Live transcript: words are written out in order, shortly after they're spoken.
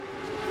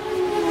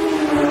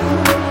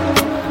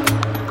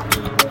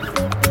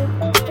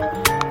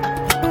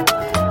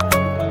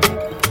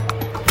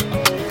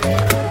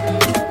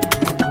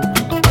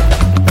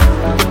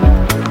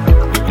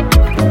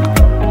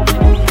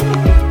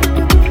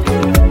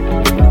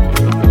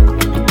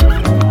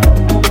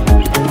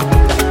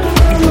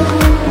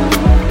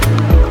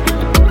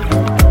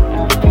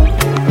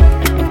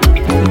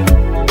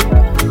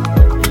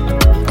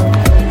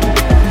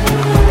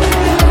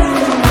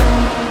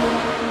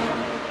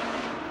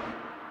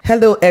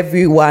Hello,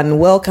 everyone.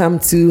 Welcome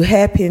to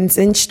Hairpins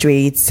and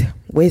Straights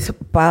with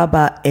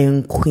Baba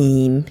and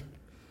Queen,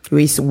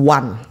 race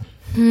 1.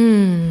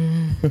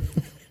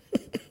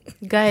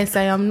 Guys,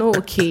 I am not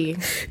okay.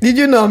 Did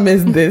you not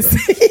miss this?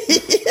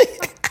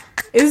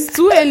 It's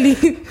too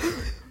early.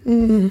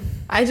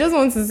 I just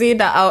want to say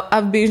that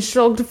I've been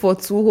shocked for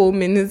 2 whole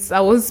minutes.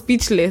 I was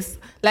speechless.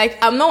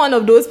 Like, I'm not one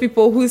of those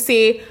people who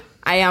say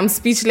I am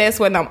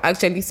speechless when I'm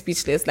actually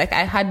speechless. Like,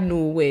 I had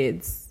no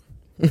words.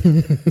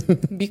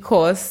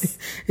 Because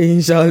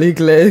in Charlie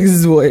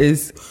Clerk's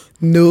voice,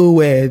 no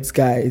words,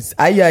 guys.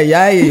 Ay, ay,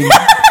 ay.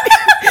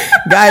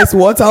 Guys,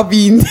 what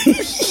happened?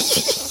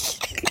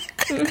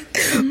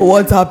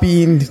 What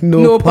happened?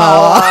 No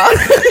power.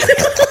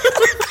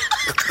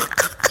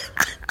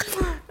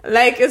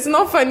 Like, it's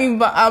not funny,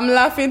 but I'm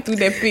laughing to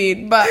the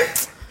pain. But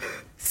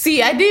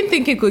see, I didn't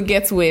think it could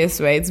get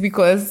worse, right?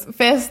 Because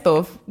first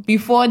off,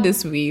 before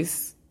this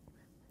race,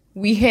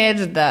 we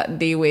heard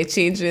that they were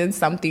changing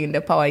something in the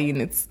power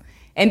units.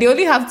 And they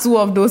only have 2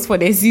 of those for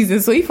the season.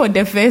 So if for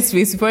the first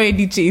race, we've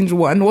already changed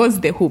 1, what's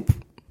the hope?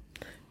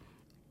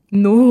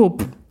 No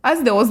hope.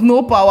 As there was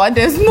no power,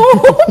 there's no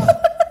hope.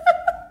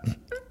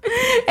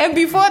 And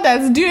before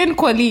that, during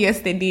quali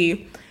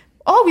yesterday,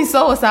 all we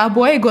saw was our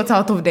boy got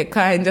out of the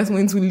car and just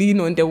went to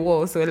lean on the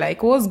wall. So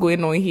like, what's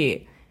going on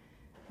here?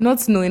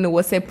 Not knowing it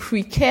was a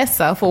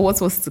precursor for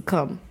what was to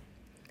come.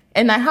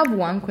 And I have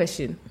one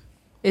question.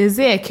 Is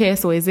there a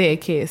curse or is there a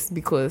curse?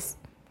 Because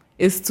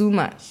it's too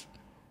much.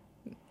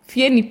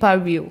 Fear nipa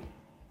real.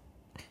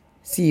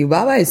 See,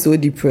 Baba is so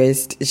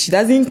depressed. She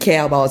doesn't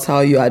care about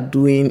how you are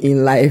doing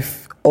in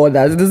life or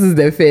that this is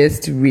the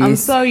first race. I'm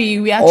sorry,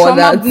 we are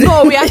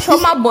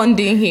trauma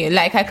bonding here.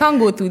 Like, I can't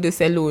go through this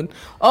alone.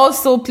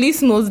 Also,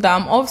 please note that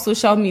I'm off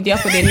social media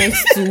for the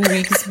next 2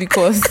 weeks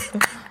because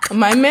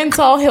my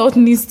mental health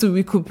needs to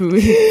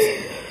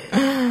recuperate.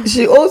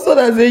 She also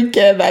doesn't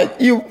care that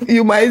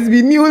you might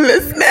be new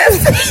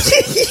listeners.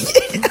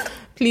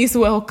 Please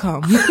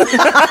welcome.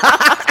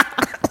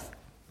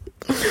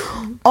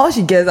 All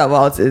she cares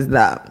about is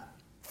that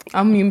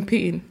I'm in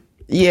pain.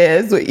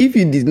 Yeah, so if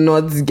you did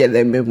not get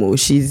the memo,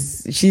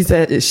 she's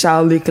a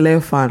Charles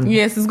Leclerc fan.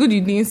 Yes, it's good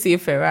you didn't say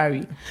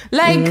Ferrari.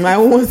 Like, I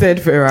almost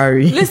said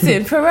Ferrari.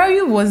 Listen,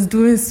 Ferrari was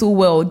doing so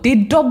well. They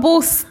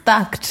double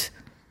stacked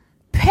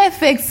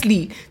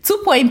perfectly.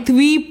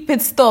 2.3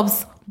 pit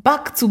stops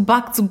back to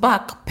back to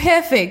back.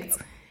 Perfect.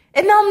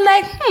 And I'm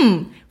like,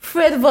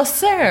 Fred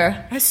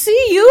Vasseur, I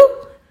see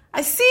you.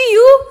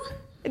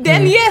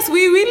 Then yes,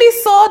 we really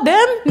saw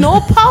them. No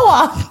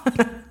power.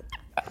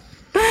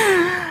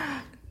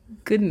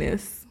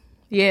 Goodness.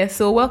 Yeah,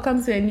 so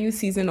welcome to a new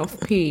season of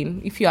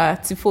pain. If you are a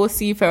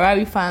Tifosi,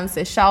 Ferrari fans,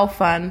 a Charles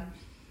fan.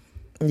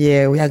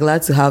 Yeah, we are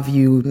glad to have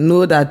you.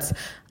 Know that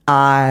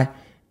our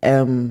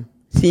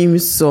theme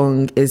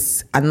song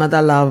is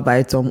Another Love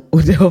by Tom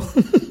Odell.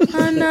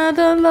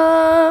 Another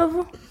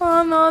love.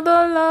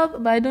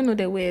 But I don't know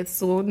the words,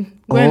 so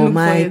all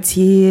my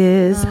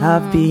tears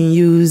have been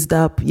used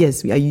up.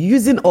 Yes, we are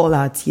using all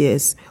our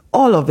tears.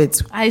 All of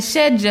it. I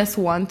shared just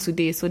 1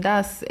 today, so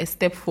that's a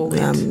step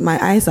forward. My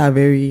eyes are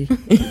very...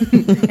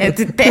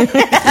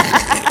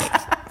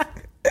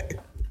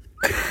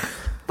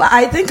 But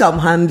I think I'm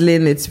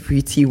handling it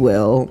pretty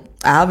well.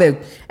 I have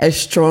a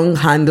strong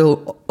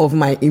handle of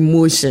my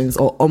emotions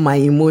or on my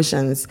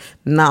emotions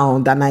now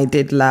than I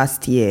did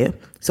last year.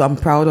 So I'm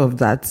proud of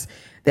that.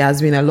 There has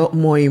been a lot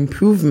more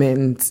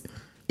improvement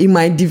in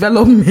my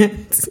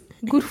development.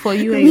 Good for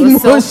you and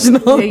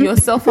your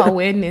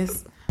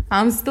self-awareness.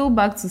 I'm still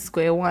back to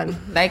square one.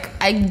 Like,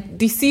 I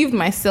deceived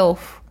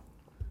myself.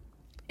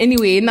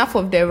 Anyway, enough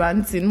of the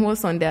ranting.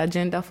 What's on the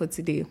agenda for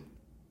today?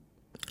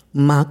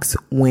 Max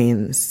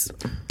wins.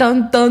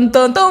 Dun, dun,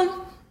 dun, dun.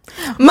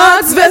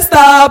 Max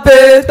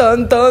Verstappen.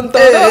 Dun, dun, dun,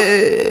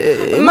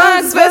 dun.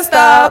 Max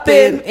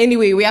Verstappen.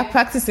 Anyway, we are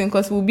practicing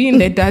because we'll be in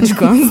the Dutch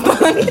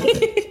Grandstand.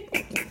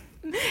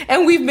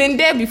 And we've been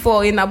there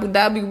before in Abu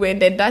Dhabi. We're in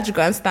the Dutch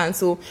Grandstand.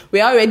 So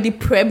we're already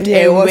prepped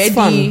and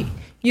ready. Fun.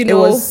 You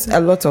know, it was a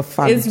lot of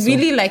fun. It's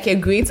really like a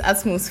great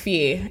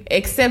atmosphere,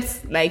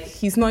 except like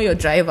he's not your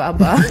driver,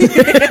 but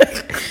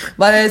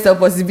there's a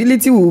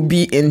possibility we'll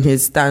be in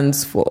his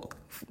stands for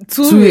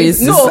 2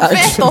 races. No,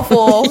 first of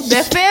all,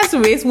 the first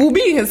race will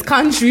be in his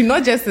country,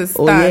 not just his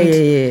stand. Oh,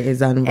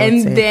 yeah.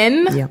 And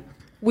then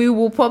we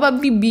will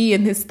probably be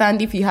in his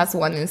stand if he has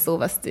one in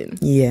Silverstone.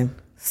 Yeah.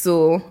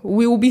 So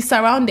we will be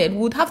surrounded. We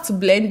would have to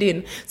blend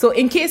in. So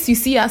in case you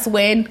see us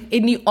wearing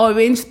any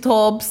orange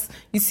tops,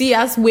 you see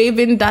us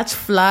waving Dutch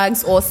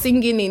flags or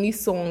singing any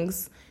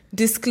songs,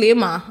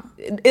 disclaimer,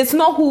 it's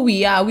not who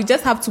we are. We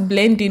just have to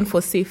blend in for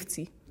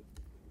safety.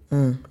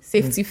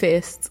 Safety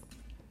first.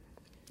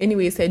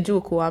 Anyway, it's a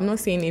joke. I'm not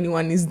saying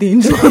anyone is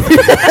dangerous.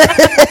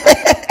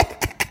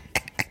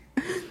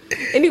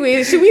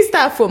 Anyway, should we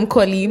start from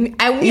Collie?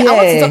 I want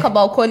to talk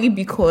about Collie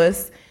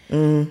because...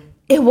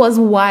 It was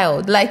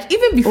wild. Like,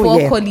 even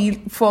before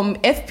Collie, from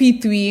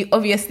FP3,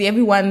 obviously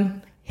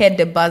everyone heard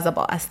the buzz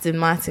about Aston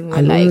Martin.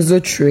 Alonso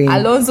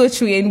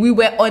train. We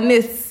were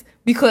honest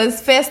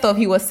because first off,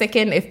 he was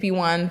second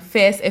FP1,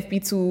 first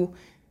FP2,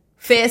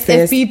 first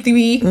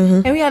FP3,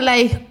 and we are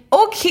like,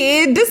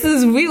 okay, this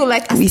is real.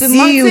 Like, we Aston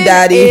see you, Martin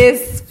Daddy.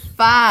 is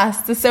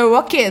fast. It's a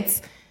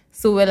rocket.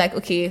 So we're like,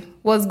 okay,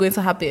 what's going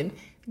to happen?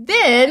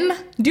 Then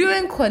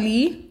during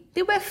quali,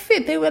 they were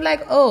fit. They were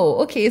like,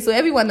 oh, okay. So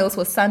everyone else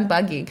was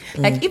sandbagging.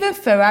 Like, even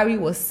Ferrari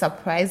was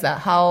surprised at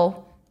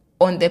how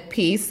on the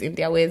pace in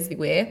their ways they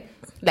were.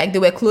 Like, they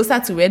were closer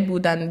to Red Bull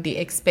than they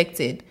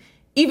expected.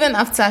 Even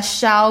after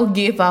Charles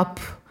gave up,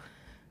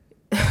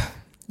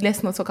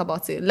 let's not talk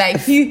about it. Like,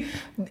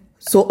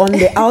 So on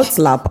the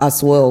outlap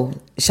as well,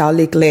 Charles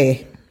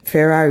Leclerc,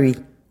 Ferrari,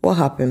 what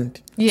happened?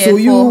 Yeah,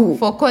 so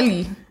for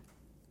quali.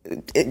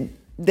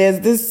 There's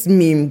this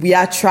meme. We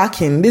are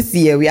tracking this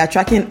year. We are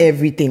tracking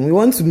everything. We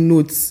want to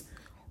note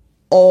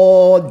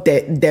all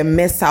the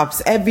mess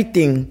ups,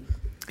 everything.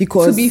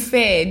 Because to be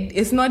fair,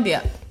 it's not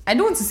their. I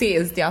don't want to say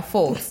it's their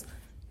fault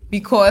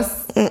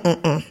because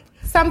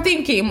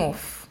something came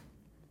off.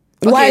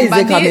 Okay, why is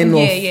it coming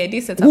off? Yeah,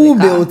 they set up Who the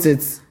car. built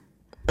it?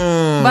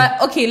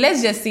 But okay,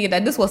 let's just say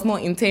that this was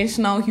not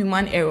intentional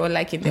human error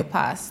like in the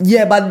past.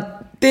 Yeah,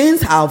 but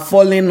things are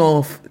falling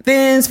off.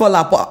 Things fall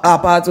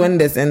apart when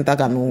the center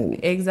can move.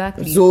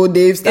 Exactly. So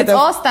they've started. It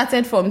all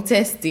started from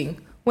testing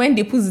when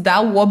they put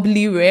that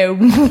wobbly rear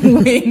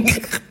wing,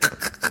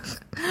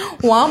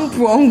 one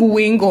prong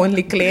wing on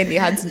Leclerc. They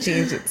had to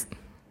change it.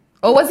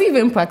 Or was it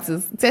even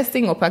practice?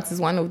 Testing or practice?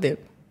 One of them.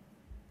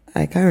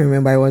 I can't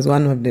remember. It was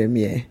one of them.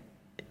 Yeah.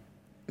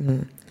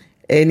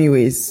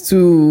 Anyways,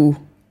 to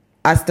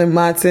Aston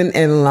Martin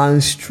and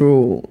Lance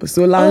Stroll.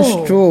 So Lance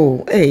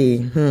Stroll, hey,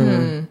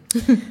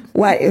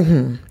 why?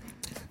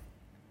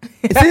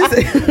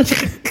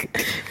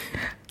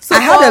 So I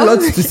had a lot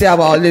to say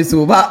about this,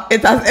 but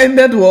it has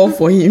ended well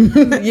for him.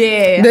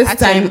 Yeah, this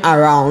time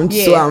around.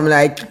 Yeah. So I'm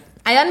like,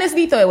 I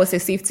honestly thought it was a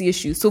safety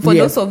issue. So for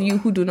those of you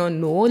who do not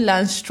know,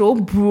 Lance Stroll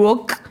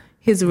broke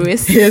his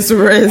wrist,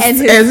 and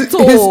his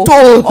toe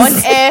on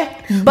a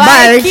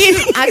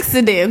biking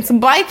accident.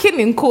 Biking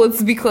in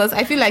quotes because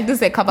I feel like this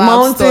is a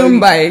cover-up story. Mountain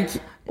bike.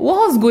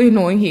 What was going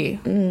on here?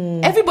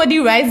 Everybody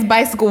rides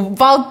bicycle.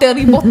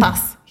 Valtteri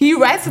Bottas, he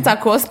rides it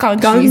across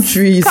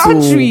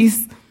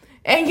countries.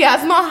 And he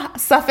has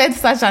not suffered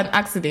such an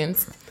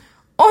accident.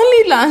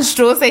 Only Lance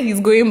Stroll said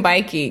he's going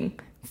biking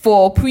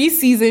for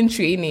pre-season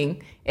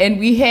training. And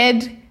we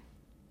heard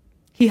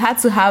he had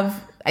to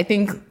have, I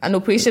think, an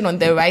operation on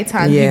the right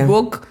hand. Yeah. He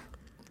broke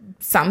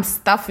some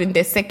stuff in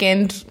the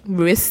second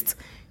wrist.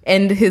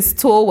 And his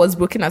toe was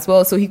broken as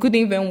well. So he couldn't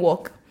even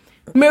walk.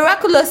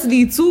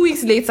 Miraculously, 2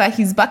 weeks later,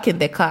 he's back in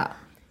the car.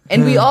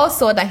 And we all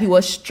saw that he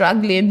was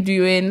struggling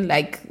during,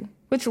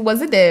 which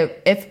was it, the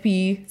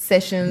FP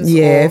sessions?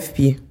 Yeah,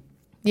 FP.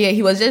 Yeah,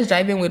 he was just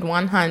driving with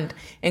one hand.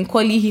 And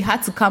quali, he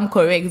had to come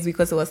correct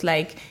because it was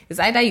like, it's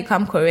either you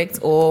come correct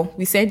or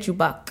we send you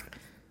back.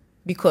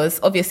 Because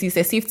obviously it's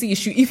a safety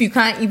issue if you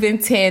can't even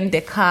turn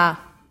the car.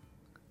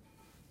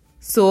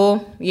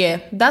 So,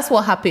 yeah, that's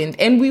what happened.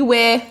 And we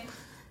were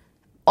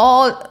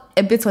all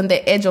a bit on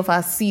the edge of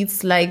our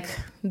seats, like,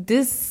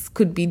 this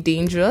could be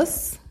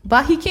dangerous.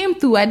 But he came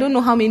through. I don't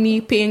know how many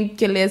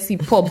painkillers he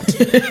popped.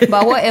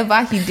 But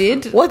whatever he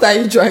did. What are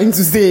you trying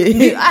to say?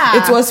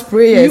 It was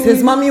prayers.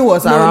 His mommy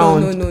was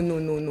around.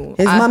 No.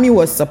 His mommy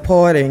was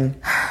supporting.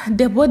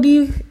 The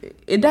body,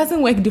 it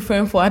doesn't work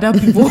different for other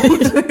people.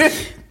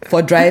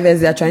 For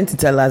drivers, they are trying to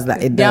tell us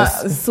that it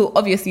does. Yeah, so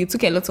obviously it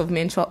took a lot of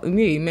menstrual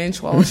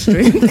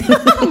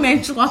strength.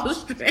 Menstrual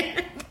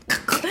strength.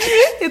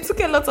 It took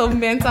a lot of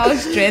mental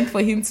strength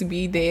for him to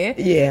be there.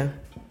 Yeah.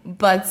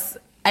 But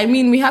I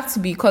mean, we have to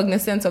be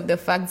cognizant of the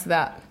fact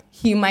that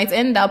he might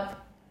end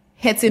up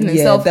hurting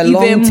himself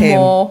even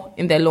more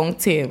in the long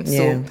term.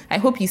 So I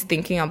hope he's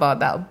thinking about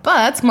that.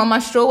 But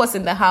Mama Stroll was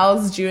in the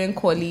house during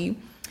quali.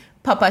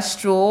 Papa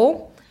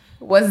Stroll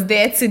was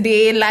there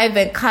today, live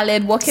and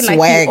colored, walking like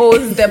he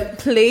owns the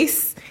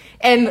place.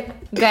 And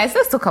guys,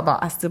 let's talk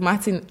about Aston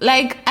Martin.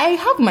 Like, I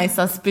have my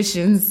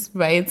suspicions,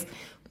 right?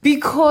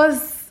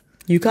 Because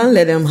you can't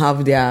let them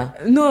have their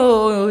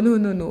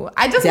no.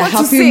 I just want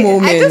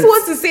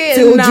to say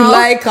till it now.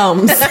 July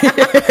comes.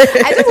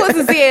 I just want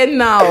to say it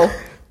now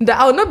that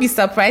I will not be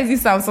surprised if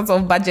some sort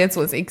of budget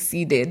was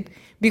exceeded,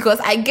 because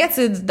I get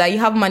it that you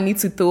have money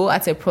to throw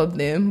at a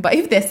problem, but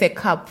if there's a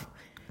cap,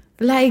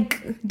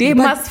 like, they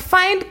must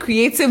find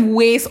creative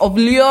ways of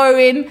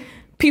luring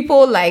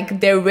people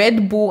like the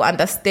Red Bull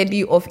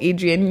understudy of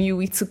Adrian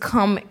Newey to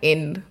come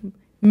and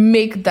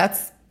make that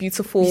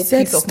beautiful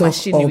piece of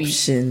machinery.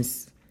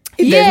 Options.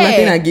 There's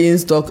nothing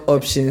against stock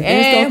options.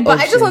 But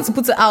I just want to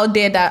put it out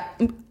there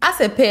that as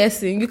a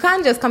person, you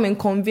can't just come and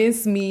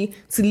convince me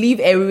to leave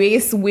a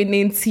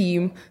race-winning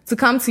team to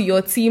come to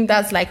your team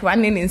that's like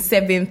running in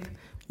 7th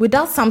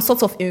without some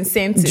sort of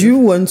incentive. Do you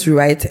want to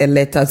write a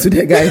letter to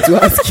the guy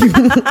to ask him?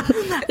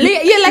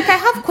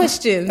 I have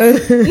questions. No,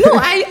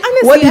 I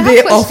honestly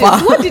have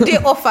questions. What did they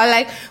offer?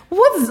 Like,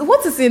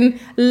 what is in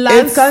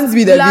Lance? It can't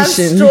be the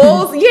Vision.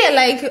 Strolls? Yeah,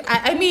 like,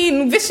 I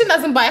mean, Vision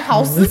doesn't buy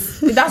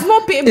houses. It does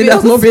not pay bills. It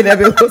does not pay the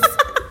bills.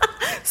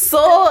 So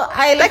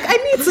I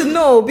need to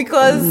know,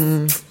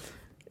 because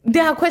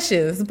there are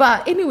questions.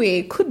 But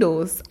anyway,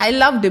 kudos. I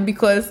loved it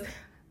because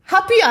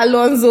Happy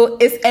Alonso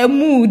is a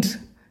mood.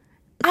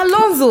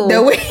 Alonso.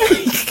 The way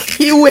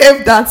he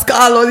waved at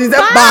Carlos, he said,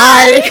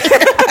 bye.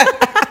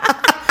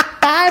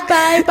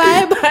 Bye.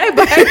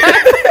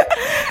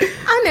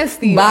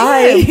 Honestly,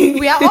 bye.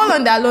 We are all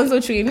on the Alonso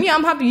train. Me,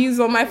 I'm happy he's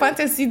on my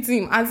fantasy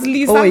team. At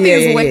least something yeah,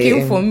 is working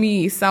yeah. for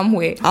me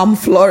somewhere. I'm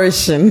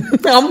flourishing.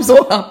 I'm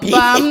so happy. But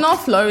I'm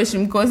not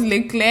flourishing because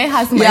Leclerc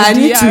has my I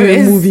need DRS. to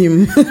remove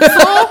him.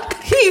 So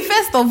he,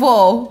 first of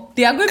all,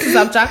 they are going to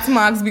subtract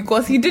marks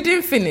because he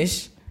didn't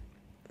finish.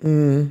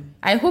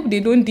 I hope they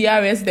don't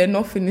DRS, they're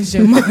not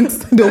finishing marks.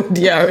 Don't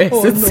DRS.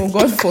 Oh no,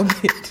 God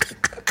forbid.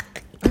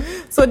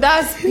 So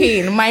that's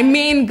pain. My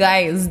main guy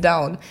is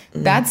down.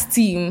 That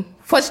team.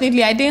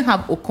 Fortunately, I didn't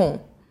have Ocon.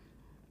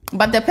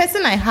 But the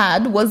person I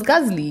had was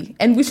Gasly.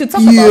 And we should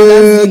talk about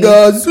Gasly.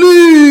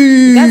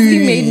 Gasly.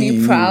 Gasly made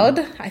me proud.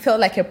 I felt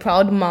like a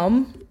proud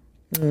mom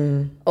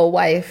or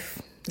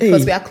wife.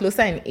 Because we are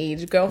closer in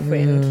age.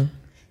 Girlfriend.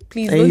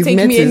 Please And don't you've take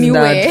met me his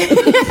anywhere.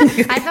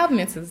 I have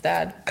met his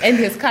dad. And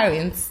his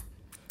currents.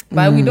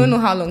 But we don't know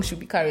how long she'll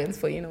be currents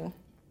for, you know.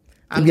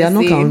 We are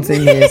not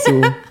counting here,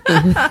 so.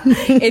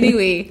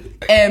 Anyway,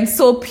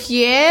 so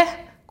Pierre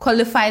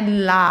qualified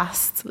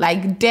last,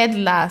 like dead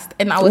last.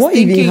 And I was what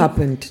thinking, even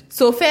happened?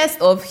 So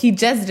first off, he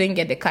just didn't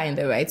get the car in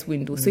the right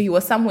window. So he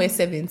was somewhere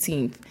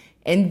 17th.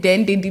 And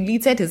then they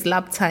deleted his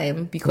lap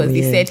time because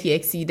they said he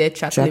exceeded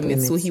track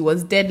limits. So he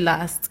was dead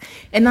last.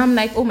 And I'm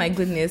like, oh my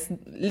goodness,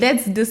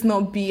 let's this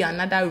not be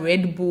another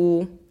Red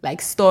Bull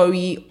like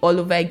story all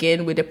over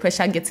again with the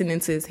pressure getting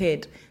into his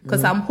head.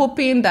 Because I'm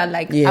hoping that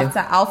after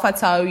Alpha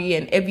Tauri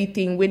and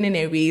everything, winning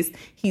a race,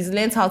 he's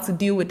learned how to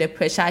deal with the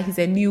pressure. He's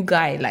a new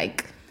guy,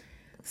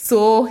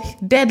 So,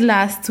 dead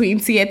last,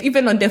 20th,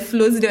 even on the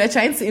floats, they were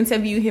trying to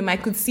interview him. I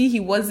could see he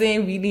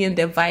wasn't really in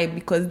the vibe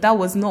because that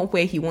was not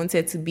where he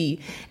wanted to be.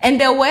 And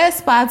the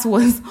worst part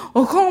was,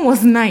 Ocon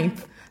was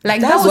 9th.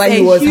 That's why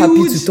he was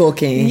happy to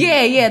talk, eh?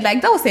 Yeah,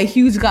 that was a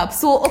huge gap.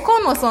 So,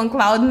 Ocon was on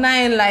cloud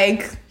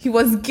 9, he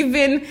was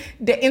giving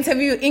the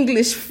interview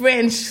English,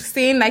 French,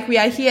 saying, we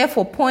are here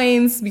for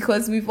points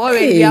because we are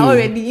already,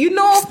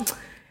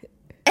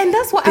 And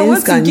that's what I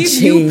want to give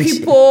you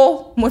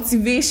people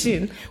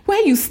motivation.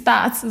 Where you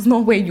start is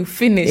not where you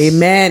finish.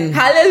 Amen.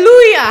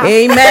 Hallelujah.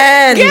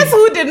 Amen. Guess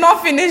who did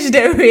not finish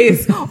the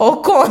race?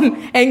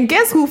 Ocon. And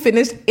guess who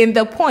finished in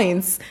the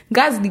points?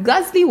 Gasly.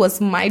 Gasly was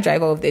my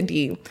driver of the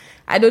day.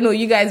 I don't know.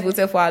 You guys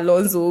voted for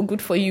Alonso.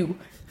 Good for you.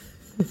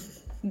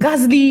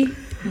 Gasly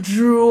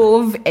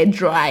drove a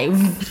drive.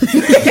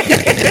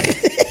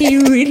 He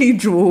really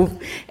drove.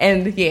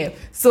 And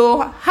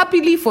so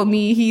happily for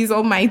me, he's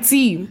on my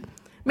team.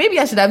 Maybe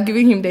I should have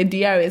given him the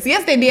DRS.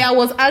 Yesterday, I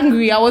was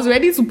angry. I was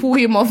ready to pull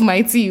him off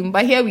my team.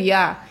 But here we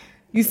are.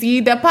 You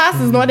see, the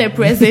past is not a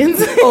present.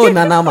 Oh,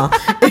 Nanama.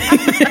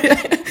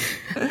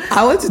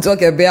 I want to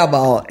talk a bit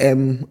about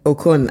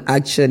Ocon,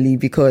 actually,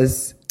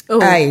 because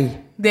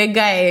the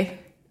guy...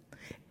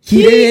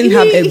 He didn't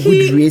have a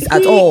good race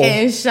at all.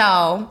 And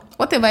Charles,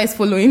 whatever is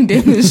following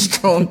them is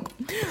strong.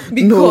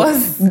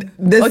 Because...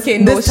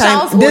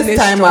 this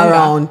time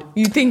around,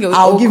 you think it was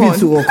I'll Ocon. give it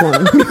to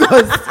Ocon.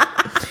 Because...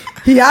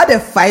 He had a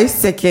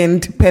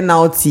 5-second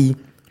penalty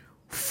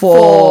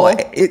for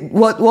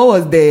what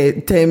was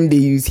the term they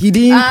used? He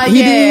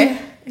didn't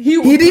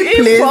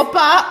place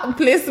proper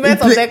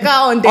placement of the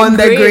car on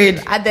the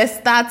grid at the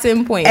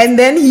starting point. And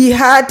then he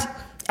had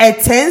a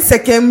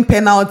 10-second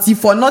penalty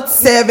for not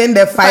serving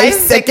the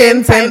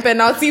 5-second time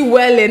penalty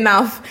well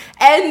enough.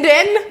 And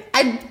then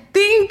I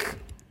think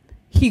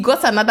he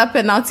got another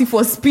penalty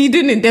for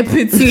speeding in the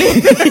pit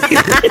lane.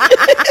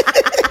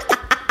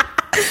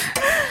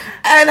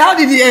 And how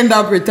did he end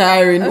up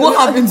retiring? What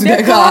happened to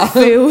the car?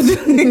 Failed.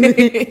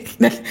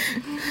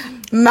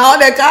 Now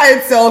the car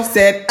itself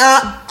said,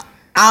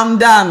 I'm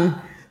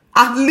done.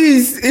 At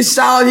least he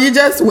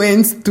just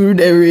went through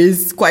the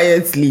race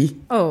quietly.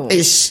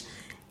 Ish.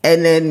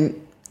 And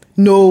then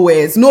no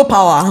words, no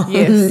power.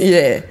 Yes.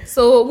 Yeah.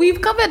 So we've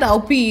covered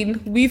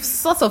Alpine. We've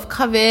sort of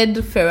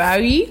covered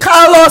Ferrari.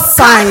 Carlos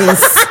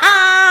Sainz.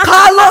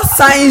 Carlos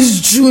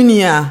Sainz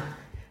Jr.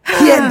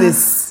 Hear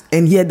this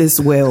and hear this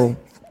well.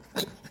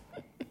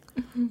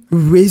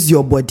 Raise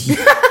your body.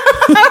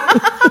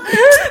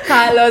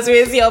 Carlos,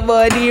 raise your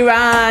body,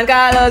 Ron.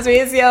 Carlos,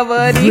 raise your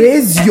body.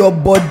 Raise your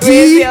body.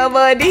 Raise your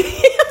body.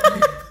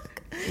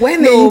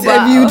 When they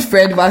interviewed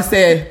Fred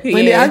Vasseur,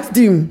 when they asked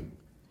him,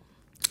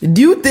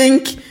 do you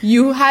think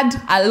you had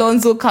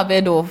Alonso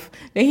covered off?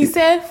 Then he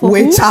said,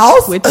 with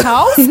Charles? With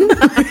Charles?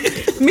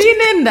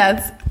 Meaning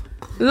that,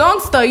 long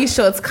story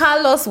short,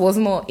 Carlos was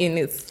not in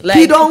it.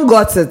 He don't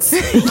got it.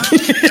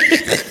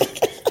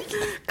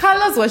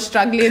 Carlos was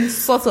struggling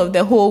sort of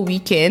the whole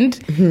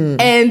weekend.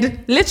 And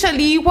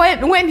literally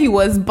when he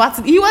was in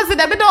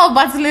the middle of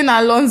battling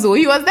Alonso.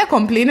 He was there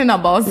complaining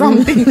about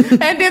something.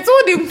 And they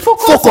told him,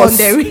 focus on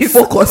the race.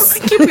 Focus.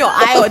 Keep your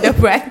eye on the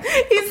prize.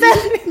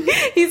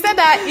 He said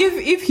that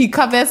if he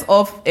covers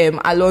off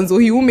Alonso,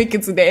 he will make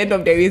it to the end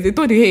of the race. They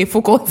told him, hey,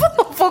 focus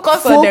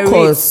on the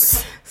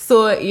race.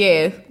 So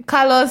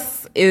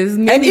Carlos is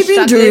maybe and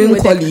even during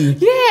quali.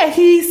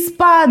 He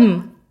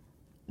spun.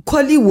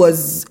 Collie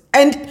was,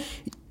 and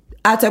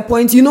at a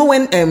point,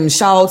 when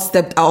Charles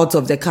stepped out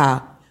of the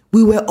car,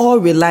 we were all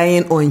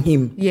relying on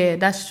him. Yeah,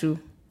 that's true.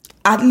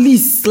 At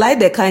least slide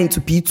the car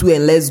into P2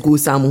 and let's go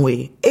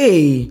somewhere.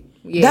 Hey,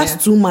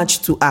 that's too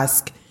much to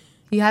ask.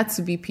 He had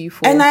to be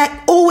P4. And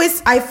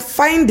I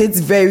find it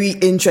very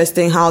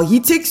interesting how he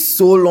takes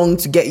so long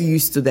to get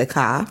used to the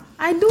car.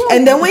 I do.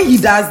 And then when he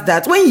does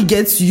that, when he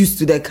gets used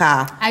to the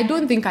car, I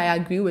don't think I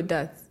agree with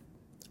that.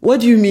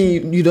 What do you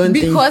mean you don't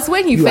think? Because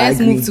when he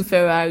first moved to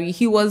Ferrari,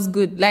 he was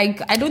good.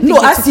 Like, I don't think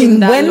no, as in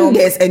when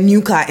there's a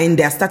new car and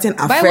they're starting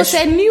afresh. But it was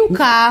a new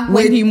car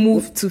when he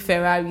moved to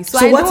Ferrari.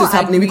 So what is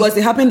happening? Because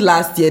it happened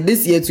last year.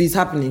 This year too is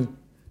happening.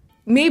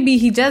 Maybe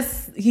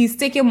he's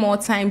taking more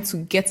time to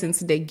get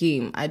into the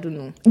game. I don't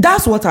know.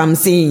 That's what I'm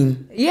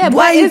saying. Yeah,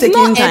 why are you it's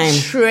taking not time? A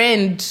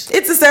trend.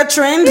 It is a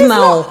trend it's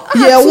now. Not,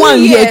 year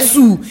 1, year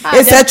 2.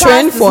 It's a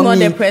trend for me. Not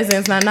the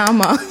presence,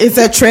 Nanama. It's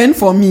a trend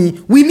for me.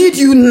 We need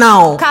you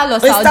now.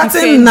 Carlos, it's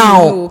starting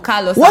now.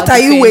 Carlos, what are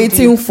you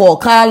waiting for,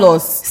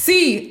 Carlos?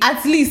 See,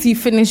 at least he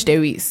finished the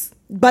race.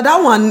 But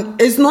that one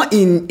is not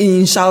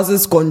in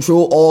Charles's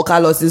control or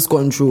Carlos's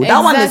control. Exactly.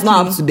 That one is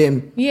not up to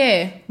them.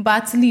 Yeah,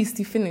 but at least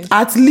he finished.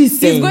 At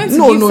least he's going to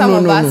give some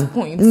of us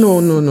points. No.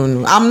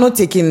 I'm not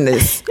taking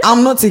this.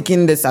 I'm not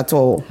taking this at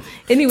all.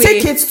 Anyway,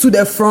 take it to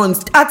the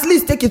front. At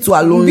least take it to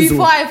Alonso.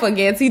 Before I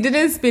forget, he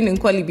didn't spin in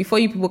quali. Before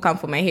you people come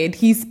for my head,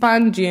 he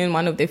spun during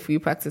one of the free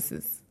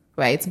practices,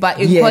 right? But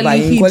in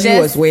quali, he just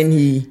was when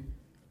he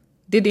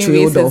didn't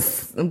raise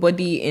his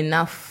body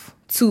enough.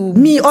 To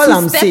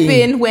step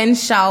in when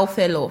Charles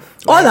fell off.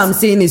 Right? All I'm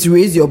saying is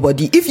raise your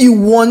body. If you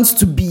want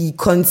to be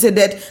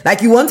considered,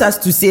 like you want us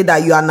to say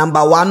that you are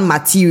number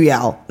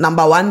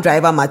one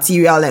driver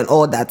material and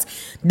all that,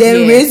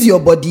 then raise your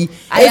body.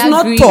 It's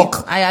not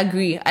talk. I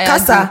agree.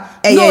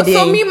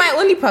 So me, my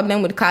only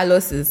problem with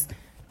Carlos is,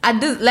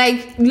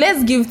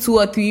 let's give 2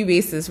 or 3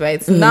 races,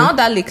 right? Mm-hmm. Now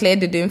that Leclerc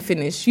didn't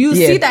finish, you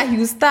see that he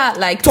will start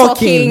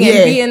talking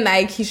and being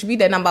like he should be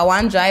the number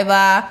 1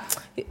 driver.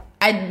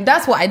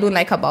 That's what I don't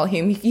like about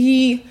him.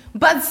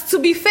 But to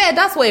be fair,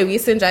 that's what a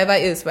racing driver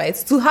is, right?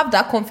 To have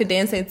that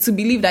confidence and to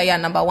believe that you're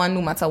number 1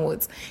 no matter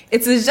what.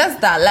 It is just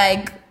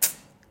that,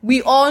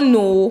 we all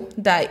know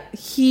that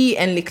he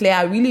and Leclerc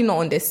are really not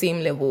on the same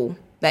level.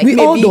 We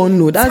all don't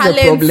know. That's the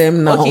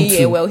problem now.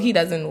 Okay, yeah, well, he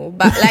doesn't know.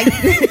 But,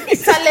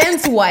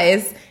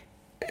 talent-wise,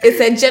 it's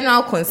a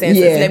general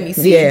consensus, let me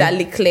say, that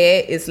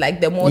Leclerc is,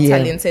 the more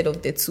talented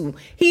of the two.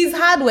 He's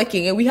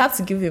hardworking, and we have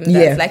to give him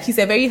that. Yeah. He's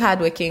a very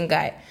hardworking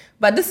guy.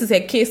 But this is a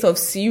case of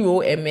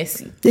Ciro and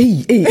Messi.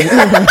 Hey.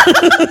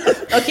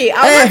 Okay,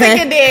 I'm not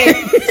taking it.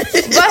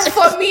 But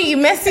for me,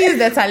 Messi is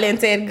the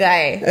talented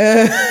guy.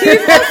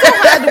 He's also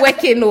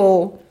hardworking,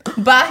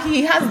 but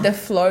he has the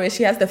flourish.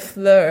 He has the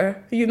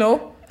flair, She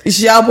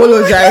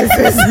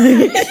apologizes.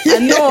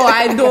 No,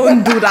 I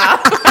don't do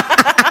that.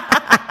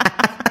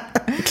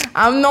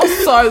 I'm not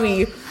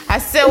sorry. I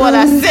said what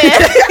I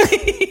said.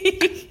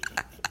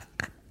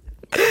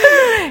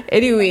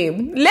 Anyway,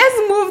 let's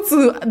move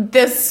to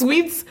the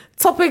sweet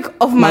topic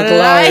of my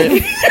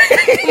life.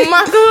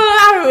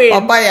 McLaren.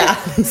 Papaya.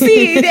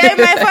 See, they're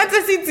my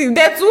fantasy team.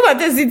 There are 2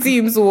 fantasy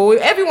teams, so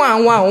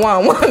everyone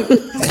one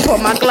for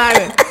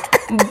McLaren.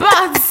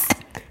 But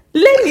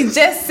let me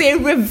just say,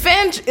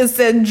 revenge is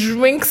a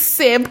drink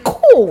sip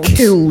cold.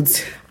 Killed.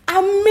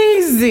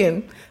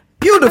 Amazing.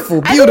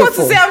 Beautiful. I don't want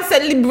to say I'm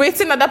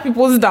celebrating other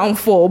people's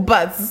downfall,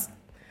 but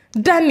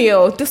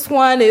Daniel, this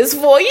one is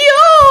for you.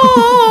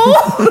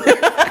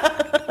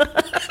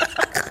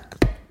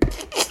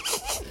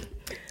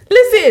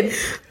 Listen,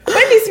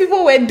 when these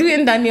people were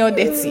doing Daniel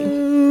dirty,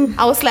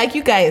 I was like,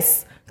 you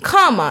guys,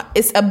 karma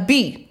is a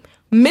B.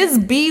 Miss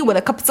B with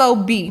a capital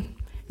B.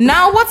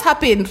 Now what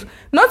happened?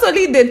 Not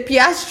only did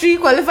Piastri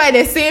qualify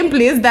the same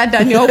place that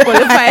Daniel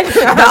qualified.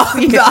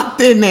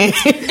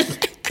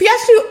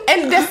 Piastri,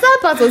 and the sad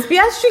part was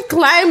Piastri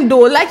climbed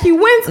though, he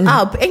went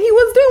up and he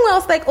was doing well. I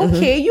was like,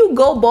 okay, you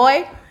go,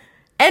 boy.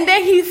 And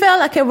then he fell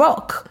like a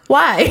rock.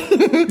 Why?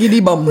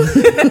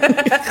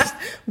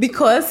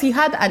 Because he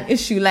had an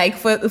issue.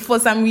 For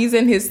some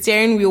reason, his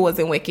steering wheel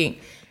wasn't working.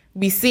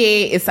 We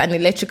say it's an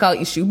electrical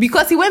issue.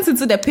 Because he went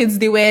into the pits,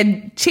 they were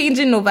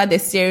changing over the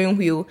steering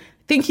wheel. I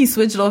think he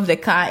switched off the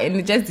car and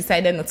he just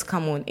decided not to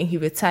come on. And he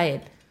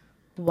retired.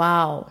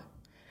 Wow.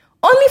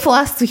 Only for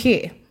us to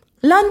hear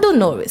Lando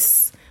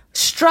Norris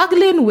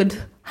struggling with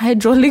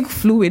hydraulic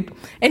fluid,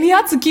 and he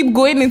had to keep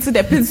going into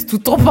the pits to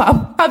top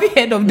up. Have you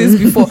heard of this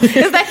before?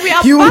 It's like we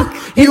are back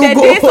in the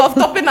days of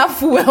topping up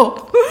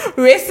fuel,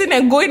 racing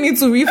and going in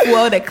to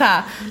refuel the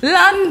car.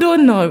 Lando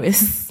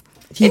Norris.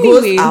 He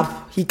goes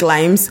up, he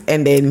climbs,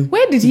 and then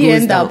where did he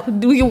end up?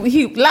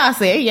 He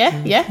last, yeah.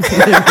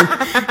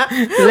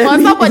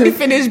 When somebody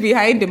finished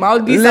behind him, I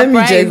would be surprised.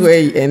 Let me check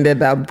where he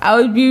ended up. I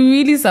would be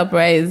really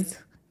surprised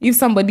if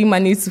somebody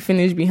managed to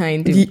finish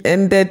behind him. He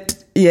ended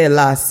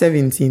last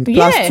 17th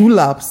plus 2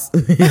 laps.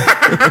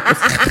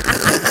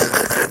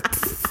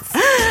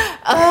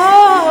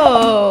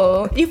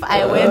 Oh, if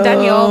I were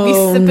Daniel, I'll be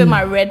sipping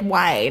my red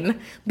wine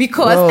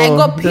because I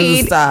got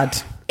paid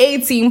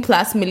 $18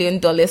 plus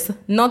million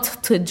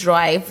not to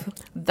drive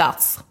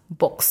that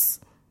box.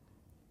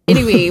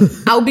 Anyway,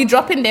 I'll be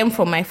dropping them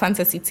from my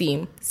fantasy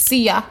team.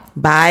 See ya.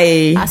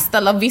 Bye. Hasta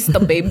la vista,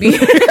 baby.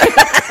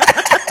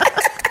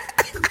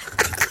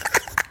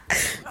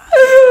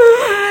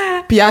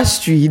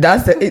 Piastri,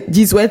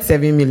 he's worth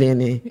 7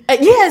 million.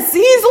 Yes,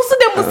 he's also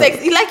the most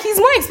he's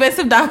more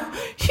expensive than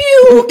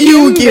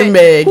Hugh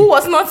Kimberg, who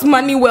was not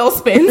money well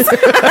spent.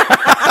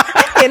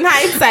 In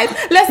hindsight,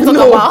 let's talk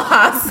about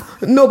Haas.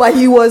 No, but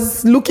he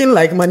was looking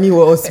like money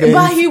well spent.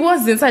 But he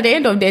wasn't at the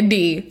end of the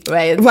day,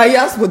 right? But he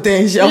has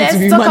potential to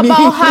be Let's talk money.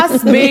 about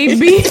Haas,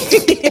 baby.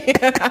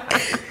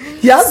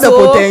 He has the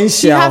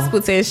potential. He has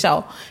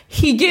potential.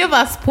 He gave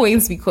us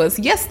points because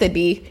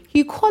yesterday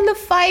he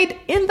qualified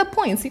in the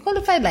points. He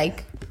qualified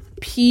like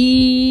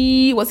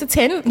was it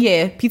 10?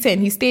 Yeah, P10.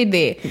 He stayed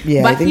there.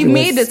 Yeah, but he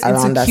made it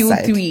into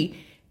Q3.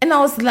 And I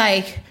was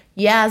like,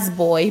 yes,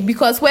 boy.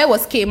 Because where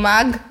was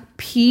K-Mag?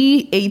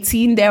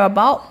 P18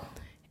 thereabout.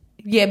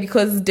 Yeah,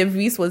 because De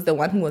Vries was the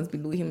one who was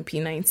below him,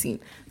 P19.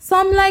 So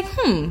I'm like,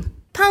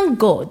 thank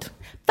God.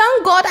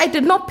 Thank God I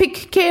did not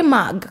pick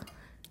K-Mag.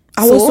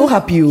 I was so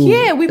happy.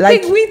 Yeah, we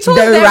chose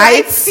the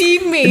right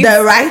teammate.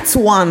 The right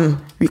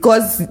one.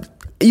 Because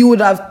you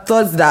would have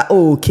thought that,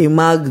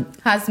 K-Mag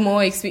has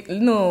more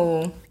experience.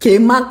 No.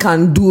 K-Mag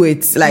can do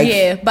it.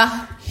 Yeah, but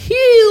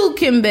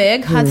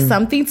Hülkenberg had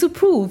something to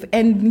prove.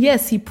 And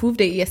yes, he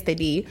proved it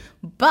yesterday.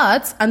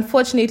 But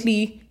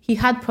unfortunately, he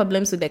had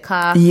problems with the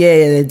car.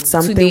 Yeah,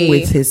 something today.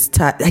 with his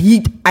tire.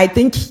 He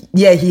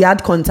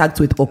had contact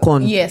with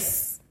Ocon.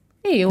 Yes.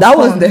 Hey, that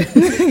was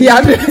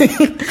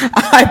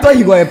I thought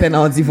you got a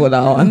penalty for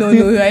that one. No,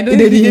 I don't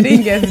think he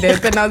didn't get the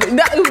penalty.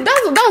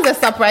 That was a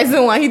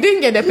surprising one. He didn't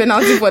get the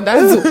penalty for that.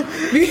 So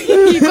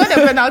he got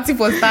a penalty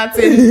for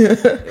starting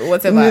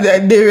whatever.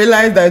 They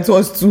realized that it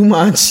was too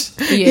much.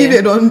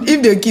 Yeah.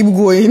 If they keep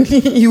going,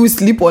 he will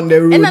sleep on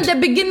the road. And at the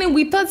beginning,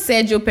 we thought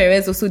Sergio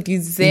Perez also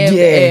deserved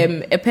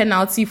a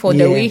penalty for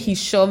the way he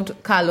shoved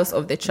Carlos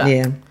off the track.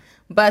 Yeah.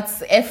 But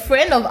a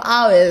friend of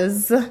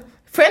ours,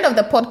 friend of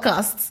the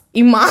podcast,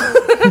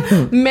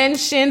 Ima,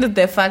 mentioned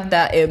the fact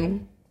that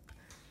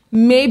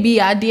maybe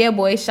our dear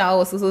boy Shao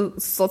was also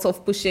sort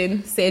of pushing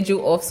Sergio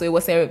off, so it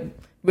was a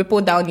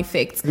ripple down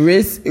effect.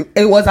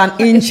 It was an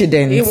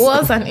incident. It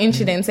was an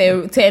incident,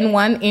 a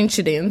 10-1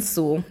 incident,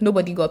 so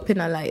nobody got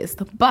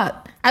penalized.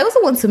 But I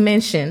also want to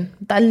mention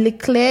that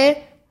Leclerc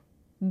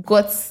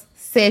got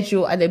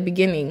Sergio at the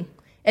beginning,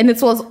 and it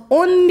was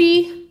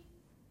only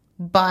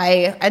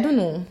by, I don't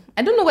know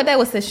whether it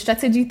was a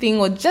strategy thing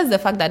or just the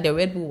fact that the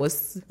Red Bull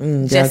was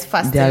just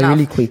fast enough. They are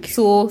really quick.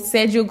 So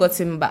Sergio got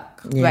him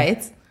back,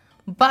 right?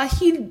 But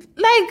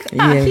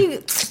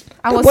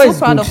I was so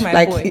proud of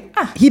my boy.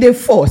 He did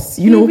force,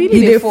 he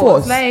did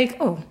force.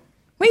 When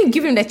you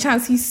give him the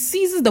chance, he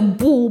seizes the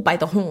bull by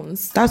the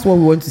horns. That's what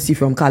we want to see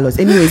from Carlos.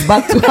 Anyways,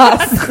 back to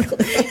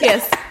us.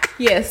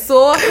 Yes.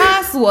 So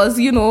Haas was,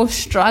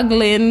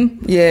 struggling.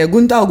 Yeah,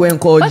 Gunther going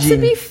called. But to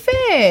be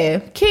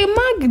fair,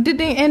 K-Mag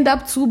didn't end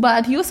up too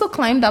bad. He also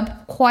climbed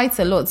up quite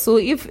a lot. So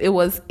if it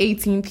was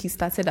 18th, he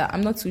started at,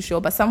 I'm not too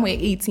sure, but somewhere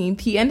 18th,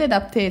 he ended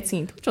up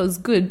 13th, which was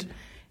good.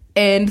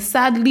 And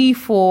sadly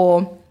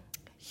for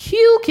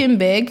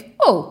Hülkenberg,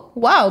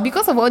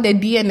 because of all the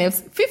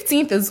DNFs,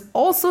 15th is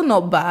also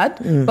not bad.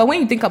 But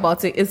when you think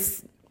about it,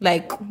 it's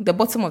like the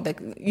bottom of the,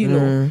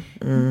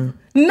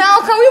 Now,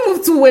 can we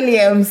move to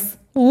Williams?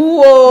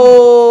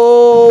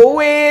 Whoa,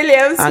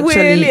 Williams.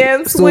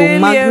 So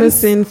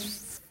Magnussen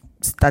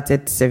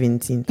started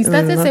 17th. He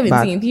started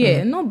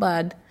 17th, not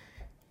bad.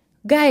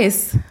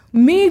 Guys,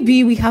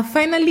 maybe we have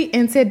finally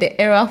entered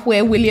the era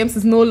where Williams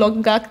is no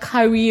longer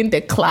carrying the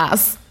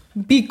class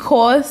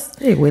because...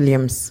 Hey,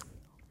 Williams.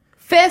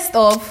 First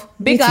off,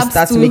 big ups to...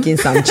 start making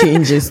some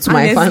changes to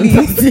my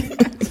fantasy.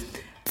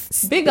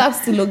 Big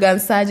ups to Logan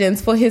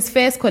Sargent. For his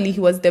first quali, he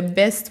was the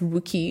best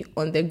rookie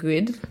on the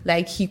grid.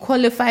 He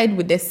qualified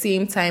with the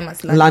same time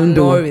as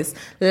Lando Norris.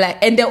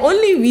 And the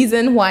only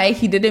reason why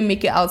he didn't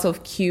make it out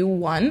of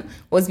Q1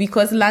 was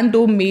because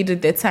Lando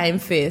made the time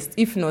first.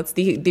 If not,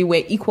 they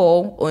were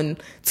equal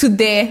to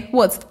their,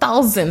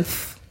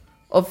 thousandth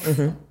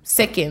of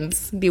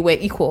seconds. They were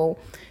equal.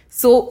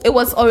 So it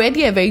was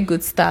already a very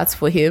good start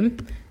for him.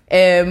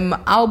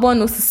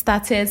 Albon also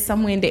started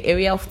somewhere in the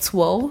area of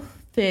 12th.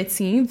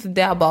 13th,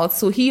 thereabouts.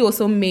 So he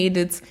also made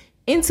it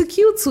into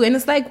Q2. And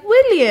it's like,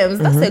 Williams,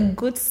 that's a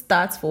good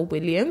start for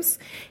Williams.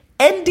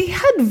 And they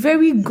had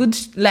very good,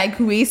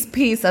 race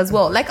pace as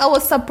well. I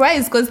was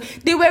surprised because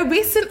they were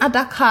racing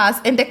other cars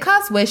and the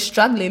cars were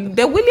struggling.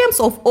 The Williams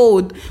of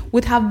old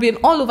would have been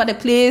all over the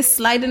place,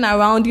 sliding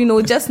around,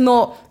 just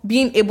not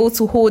being able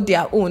to hold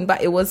their own.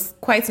 But it was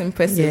quite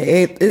impressive.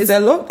 Yeah, it's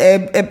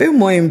a bit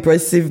more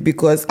impressive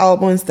because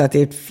Albon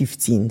started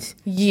 15th.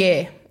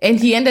 Yeah. And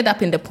he ended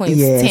up in the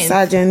points 10th.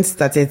 Sargent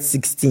started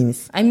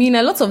 16th. I mean,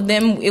 a lot of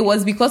them, it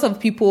was because of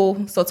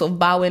people sort of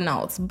bowing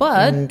out.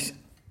 But...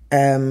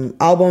 And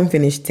Albon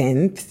finished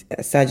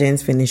 10th.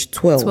 Sargent finished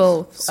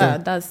 12th. So,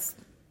 that's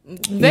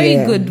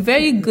very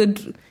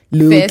good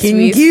Looking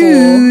race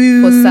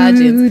good for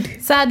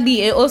Sargent.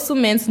 Sadly, it also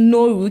meant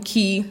no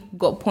rookie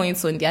got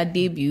points on their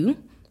debut,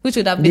 which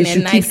would have been a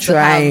nice to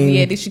have.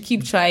 Yeah, they should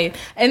keep trying.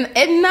 And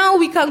now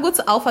we can go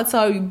to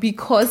AlphaTauri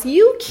because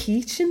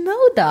Yuki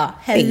Tsunoda.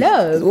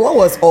 Hello. Hey, what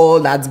was all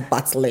that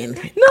battling?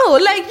 No,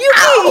 like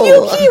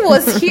Yuki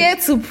was here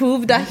to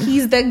prove that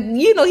he's the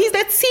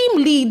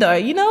team leader,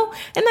 and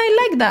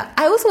I like that.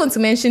 I also want to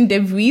mention De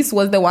Vries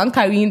was the one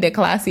carrying the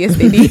class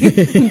yesterday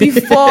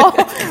before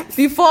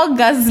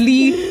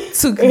Gasly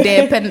took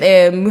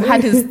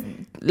had his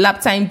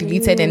lap time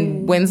deleted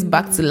and went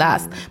back to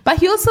last. But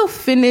he also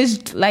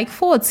finished like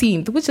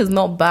 14th, which is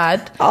not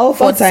bad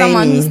for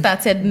someone who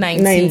started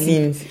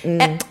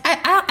 19th.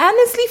 I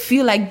honestly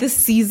feel like this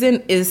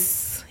season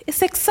it's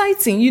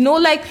exciting.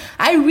 Like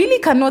I really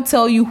cannot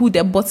tell you who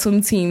the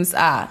bottom teams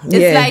are.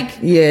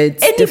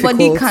 It's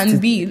anybody can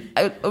be.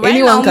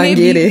 Anyone can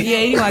get it. Yeah,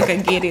 anyone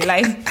can get it.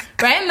 Like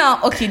right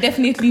now, okay,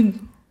 definitely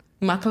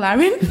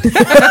McLaren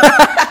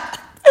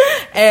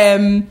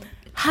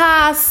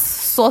has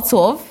sort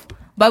of.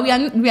 But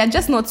we are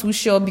just not too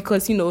sure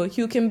because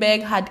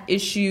Hülkenberg had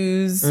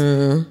issues,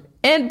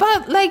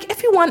 but like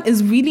everyone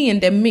is really in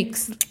the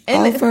mix.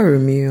 And Alfa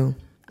Romeo,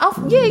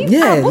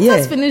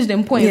 Bottas finished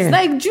in points. Yeah.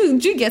 Like do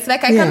you get?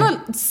 Like I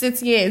cannot sit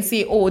here and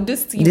say, oh,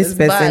 this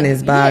person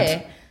is bad.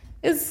 Yeah.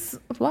 It's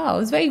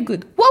very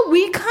good. What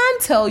we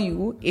can't tell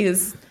you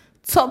is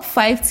top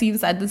 5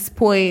 teams at this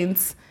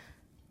point: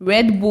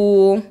 Red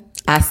Bull,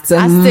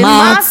 Aston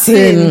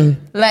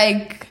Martin.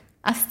 Like.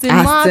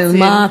 Aston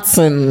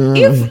Martin.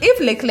 If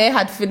Leclerc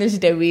had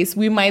finished the race,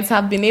 we might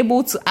have been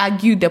able to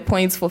argue the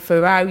points for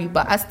Ferrari,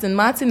 but Aston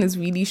Martin is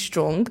really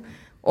strong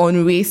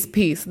on race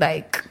pace.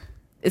 Like,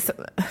 it's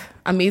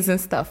amazing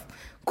stuff.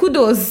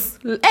 Kudos.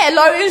 Hey,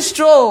 Lawrence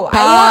Stroll.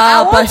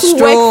 I want to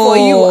work for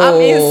you.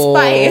 I'm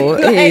inspired.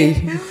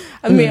 Like,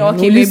 I mean,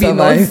 okay, maybe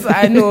not.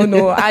 I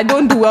know. I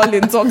don't do well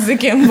in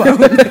toxic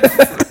environments.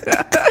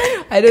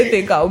 I don't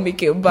think I'll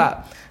make it,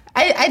 but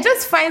I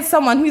just find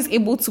someone who is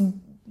able to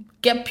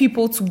get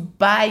people to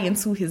buy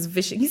into his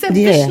vision. He's a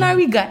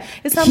visionary guy.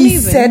 It's amazing. He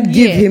said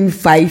give him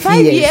 5 years.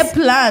 5-year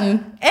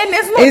plan. And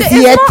it's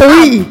year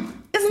 3.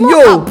 It's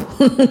not up.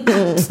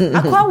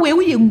 Aquawe,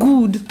 we are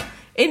good.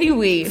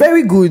 Anyway.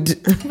 Very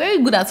good. Very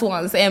good at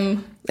once. Hey,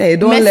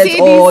 don't let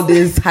all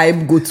this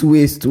hype go to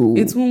waste.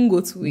 It won't go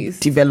to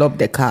waste. Develop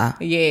the car.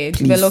 Yeah,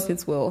 please. Develop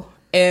it well.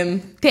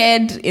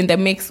 Third in the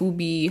mix will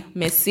be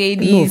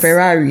Mercedes. No,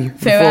 Ferrari.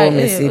 Before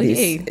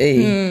Mercedes.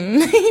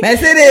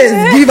 Mercedes,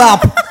 give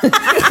up.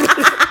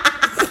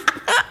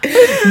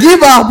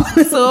 Give up.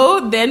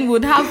 So then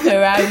we'd have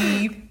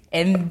Ferrari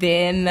and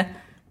then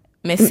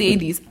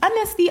Mercedes.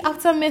 Honestly,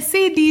 after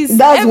Mercedes,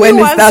 that's when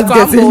it starts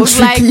getting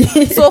tricky.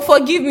 Like, so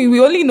forgive me,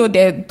 we only know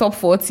the top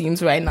 4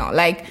 teams right now.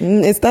 Like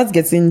it starts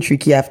getting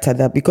tricky after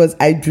that because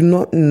I do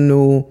not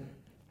know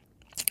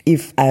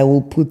if I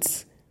will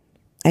put.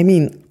 I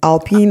mean,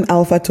 Alpine,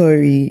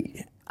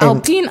 AlphaTauri,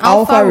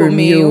 Alfa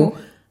Romeo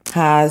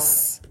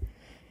has.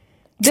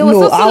 There was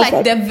also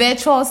like the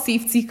virtual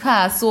safety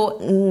car.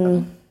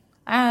 So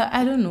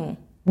I don't know.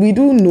 We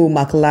do know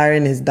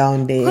McLaren is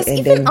down there. Because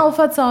even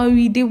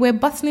AlphaTauri, they were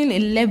battling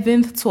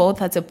 11th,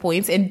 12th at a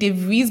point, and De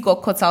Vries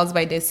got cut out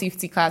by their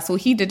safety car, so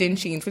he didn't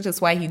change, which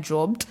is why he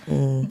dropped.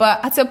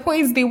 But at a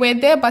point, they were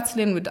there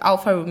battling with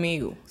Alfa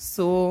Romeo.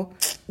 So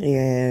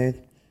yeah,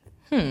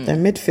 the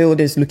midfield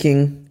is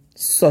looking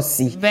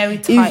saucy. Very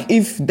tight.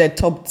 If the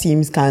top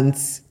teams can't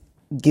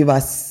give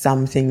us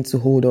something to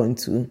hold on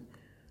to.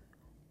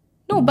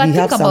 No, but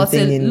think about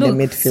it.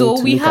 Look,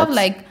 so we have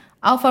like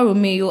Alfa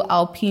Romeo,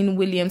 Alpine,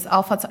 Williams,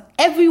 Alpha.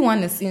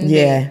 Everyone is in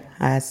there. Yeah,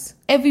 Haas.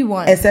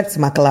 Everyone. Except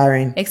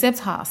McLaren. Except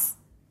Haas.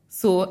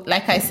 So,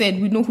 like I said,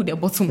 we know who their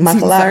bottom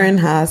McLaren,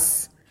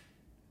 Haas.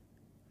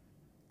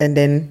 And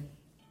then,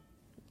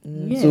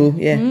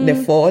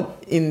 the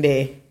 4th in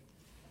there.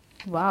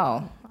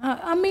 Wow.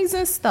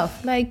 Amazing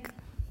stuff. Like,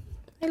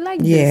 I like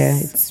this. Yeah,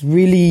 it's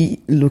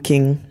really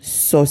looking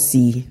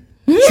saucy.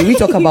 Should we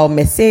talk about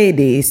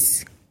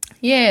Mercedes?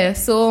 Yeah,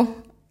 so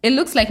it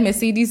looks like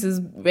Mercedes is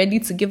ready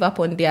to give up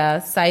on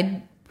their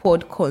side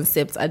pod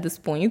concept at this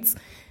point.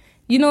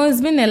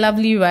 It's been a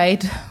lovely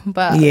ride,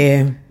 but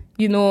in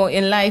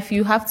life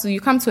you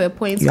come to a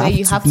point where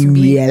you have to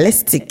be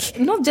realistic.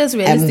 Not just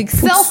realistic,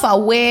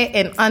 self-aware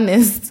and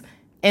honest,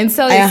 and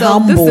tell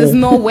yourself humble. This is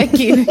not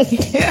working.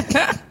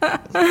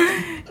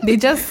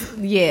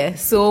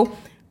 So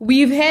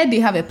we've heard they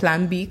have a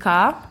plan B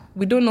car.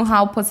 We don't know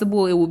how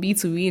possible it will be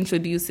to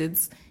reintroduce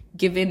it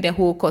given the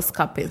whole cost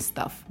cap and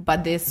stuff.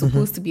 But there's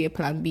supposed to be a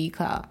plan B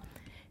car.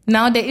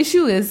 Now, the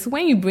issue is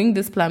when you bring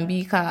this plan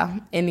B car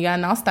and you are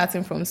now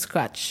starting from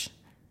scratch,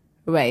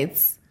 right?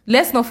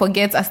 Let's not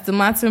forget Aston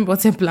Martin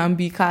brought a plan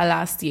B car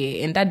last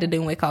year and that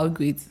didn't work out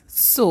great.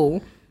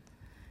 So,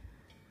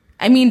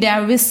 I mean, there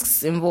are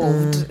risks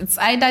involved. It's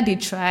either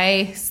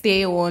they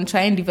stay on,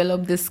 try and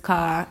develop this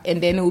car,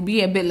 and then it will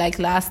be a bit like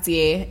last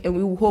year, and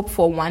we will hope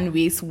for one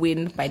race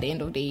win by the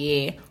end of the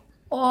year.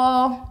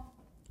 Or,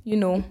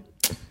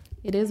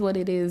 it is what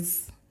it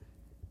is.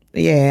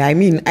 Yeah, I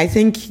mean, I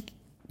think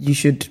you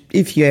should,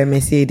 if you're a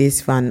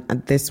Mercedes fan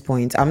at this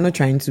point, I'm not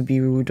trying to be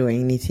rude or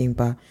anything,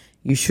 but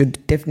you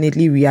should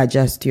definitely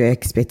readjust your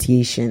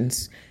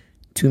expectations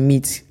to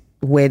meet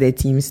where the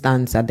team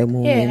stands at the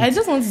moment. Yeah, I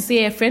just want to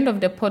say a friend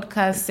of the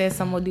podcast said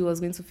somebody was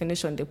going to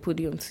finish on the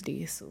podium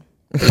today, so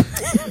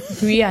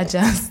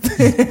readjust.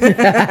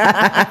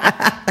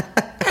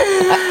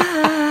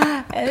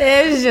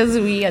 Let's just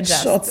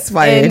readjust. Shots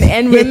fired.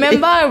 And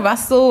remember,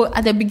 Russell,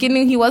 at the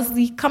beginning, he was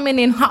coming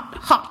in hot.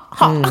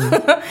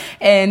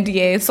 And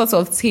yeah, sort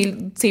of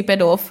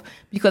tapered off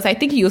because I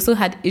think he also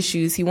had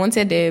issues. He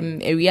wanted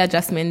a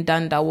readjustment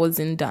done that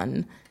wasn't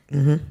done.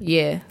 Mm-hmm.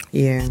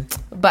 Yeah.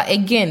 But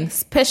again,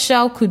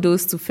 special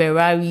kudos to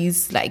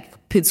Ferrari's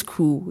pit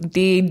crew.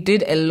 They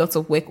did a lot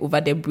of work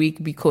over the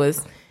break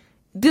because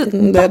the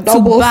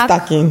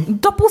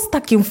double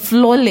stacking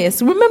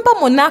flawless. Remember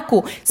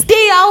Monaco,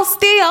 stay out.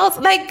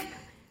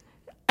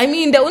 I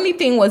mean, the only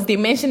thing was they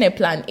mentioned a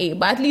plan A,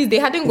 but at least they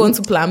hadn't gone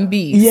to plan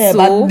B. Yeah,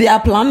 but their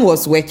plan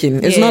was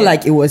working. It's not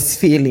like it was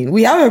failing.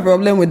 We have a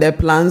problem with the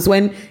plans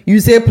when you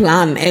say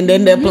plan and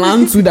then the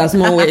plan 2 does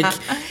not work.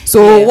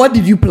 So what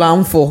did you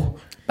plan for?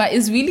 But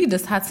it's really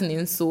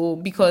disheartening. So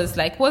because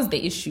what's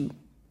the issue?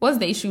 What's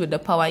the issue with the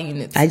power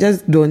units? I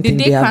just don't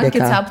think they have the car. Did they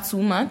crank it up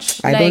too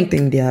much? I don't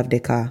think they have the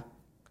car.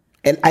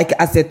 And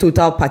as a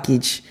total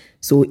package.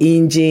 So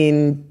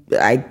engine,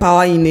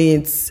 power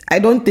units. I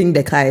don't think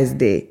the car is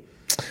there.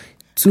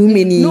 Too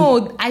many.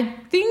 No, I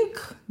think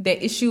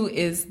the issue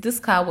is this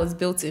car was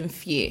built in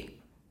fear,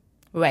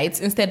 right?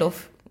 Instead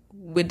of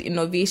with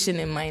innovation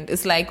in mind.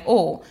 It's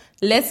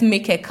let's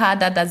make a car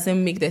that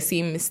doesn't make the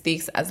same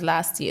mistakes as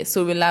last year.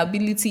 So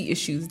reliability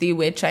issues. They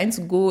were trying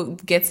to go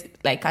get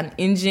an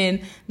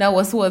engine that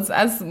was what,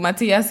 as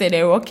Matthias said,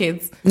 a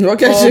rocket or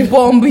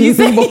bomb. He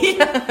said,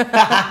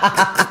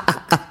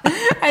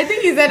 I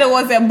think he said it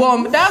was a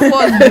bomb. That's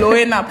what's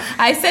blowing up.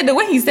 I said that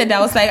when he said that,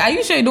 I was like, are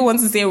you sure you don't want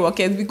to say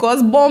rockets?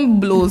 Because bomb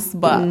blows,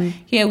 but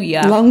here we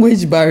are.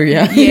 Language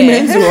barrier. He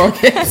meant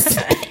rockets.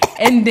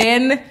 And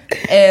then,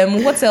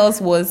 what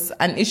else was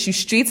an issue?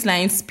 Straight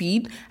line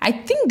speed. I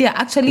think they're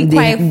actually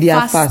quite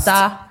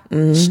faster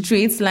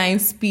straight line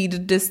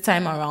speed this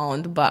time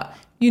around. But,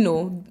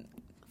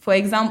 for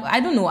example, I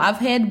don't know. I've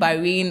heard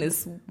Bahrain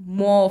is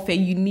more of a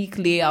unique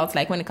layout,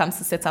 when it comes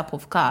to setup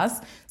of cars.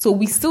 So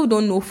we still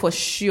don't know for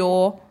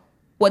sure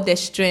what the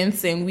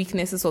strengths and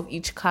weaknesses of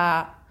each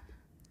car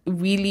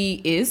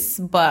really is.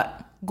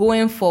 But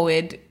going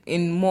forward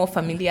in more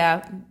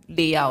familiar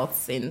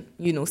layouts and,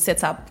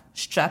 setup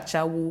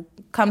structure, we'll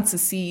come to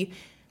see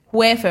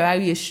where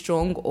Ferrari is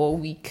strong or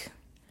weak.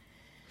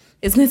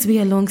 It's going to be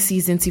a long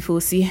season,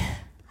 Tifosi.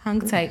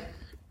 Hang tight.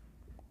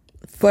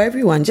 For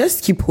everyone,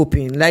 just keep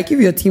hoping. If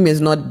your team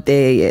is not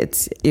there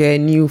yet, you're a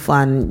new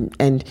fan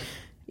and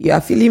you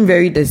are feeling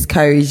very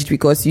discouraged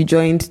because you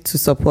joined to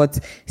support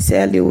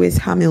Sir Lewis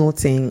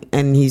Hamilton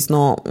and he's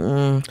not.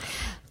 Don't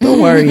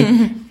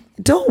worry.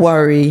 Don't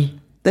worry.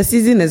 The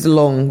season is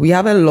long. We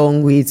have a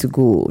long way to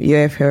go.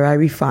 You're a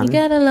Ferrari fan. You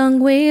got a long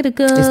way to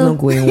go. It's not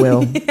going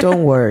well.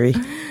 Don't worry.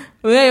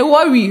 Hey,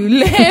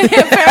 worry.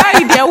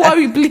 Ferrari, they're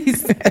worry,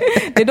 please.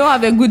 They don't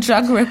have a good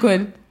track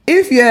record.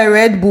 If you're a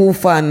Red Bull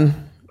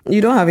fan,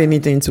 you don't have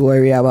anything to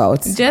worry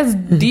about. Just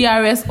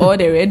DRS all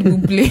the Red Bull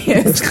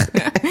players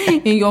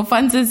in your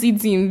fantasy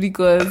team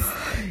because...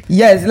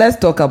 Yes, let's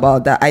talk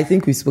about that. I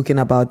think we've spoken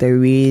about the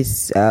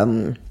race.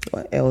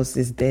 What else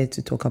is there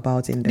to talk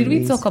about in the race?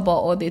 Did we talk about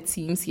all the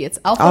teams yet?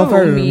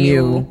 Alfa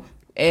Romeo.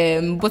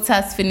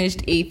 Bottas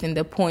finished 8th in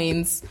the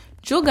points.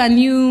 Joe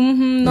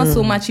Ganu, not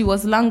so much. He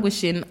was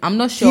languishing. I'm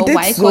not sure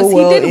why. Because he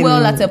did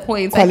well at a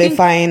point.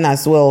 Qualifying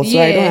as well. So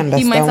I don't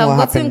understand. He might have gotten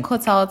happened.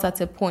 caught out at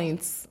a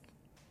point.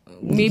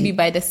 Maybe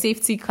by the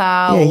safety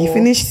car. Yeah, he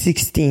finished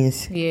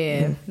 16th.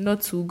 Yeah,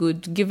 not too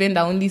good, given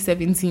that only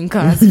 17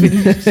 cars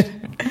finished.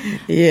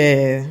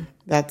 Yeah,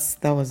 that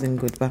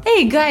wasn't good. But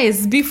hey,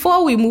 guys,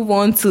 before we move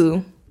on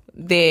to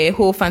the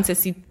whole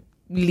fantasy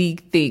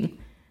league thing,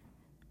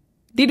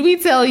 did we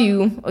tell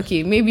you?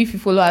 Okay, maybe if you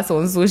follow us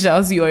on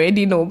socials, you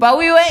already know. But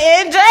we were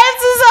in Drive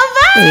to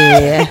Survive.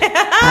 Yeah,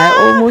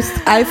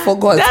 I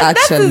forgot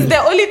actually. That is the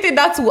only thing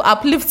that will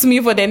uplift me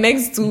for the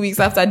next 2 weeks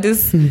after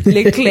this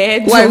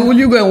Leclerc. Why will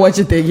you go and watch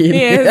it again?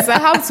 Yes, I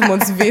have to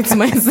motivate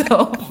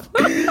myself.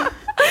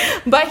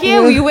 But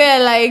here we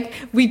were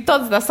we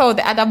thought that some of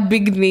the other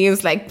big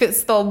names like Pit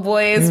Stop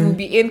Boys would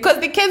be in because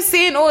they kept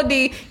saying, when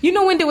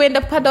they were in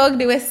the paddock,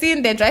 they were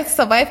seeing the Drive to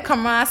Survive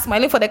camera,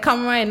 smiling for the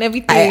camera and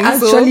everything. I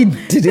actually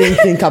didn't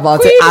think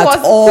about it at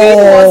all. Queen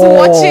was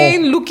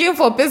watching, looking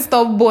for Pit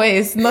Stop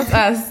Boys, not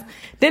us.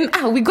 Then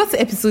we got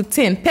to episode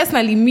 10.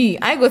 Personally, me,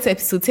 I got to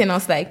episode 10. I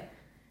was like,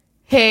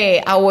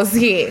 hey, I was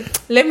here.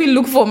 Let me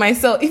look for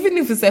myself. Even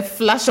if it's a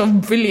flash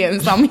of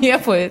brilliance, I'm here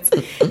for it.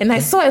 And I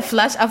saw a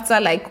flash after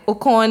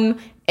Ocon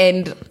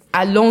and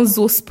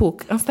Alonso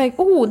spoke. I was like,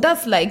 oh,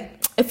 that's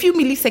a few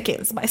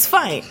milliseconds, but it's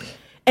fine.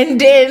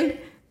 And then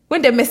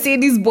when the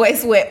Mercedes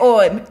boys were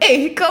on,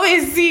 hey, come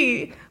and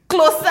see.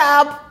 Close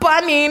up,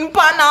 pan in,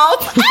 pan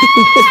out.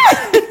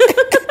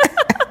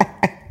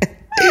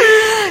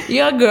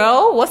 Your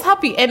girl was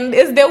happy, and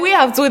it's the way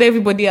I've told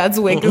everybody at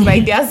work. It's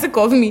like they are sick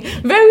of me.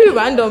 Very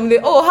randomly.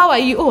 Oh, how are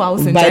you? Oh, I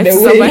was in By the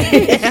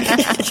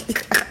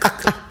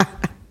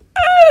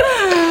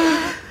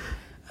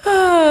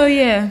Oh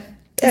yeah.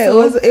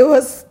 Yeah, it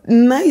was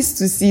nice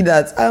to see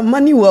that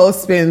money well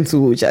spent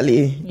too,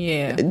 Charlie.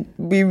 Yeah.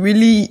 We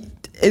really,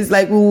 it's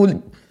like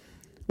we'll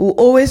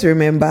always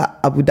remember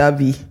Abu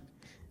Dhabi.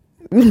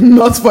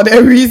 Not for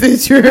the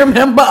reasons you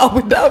remember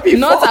Abu Dhabi.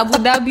 Not Abu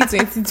Dhabi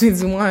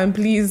 2021,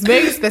 please.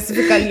 Very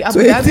specifically, Abu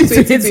Dhabi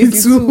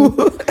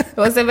 2022. It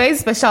was a very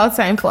special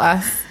time for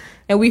us.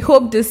 And we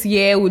hope this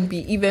year would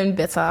be even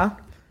better.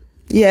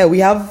 Yeah, we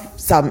have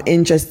some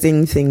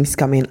interesting things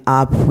coming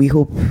up. We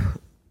hope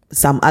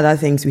some other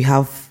things we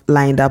have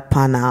lined up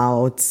pan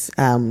out.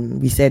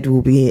 We said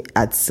we'll be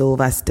at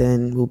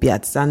Silverstone, we'll be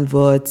at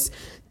Sandvoort.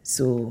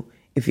 So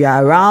if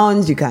you're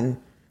around, you can,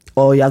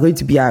 or you're going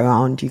to be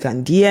around, you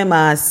can DM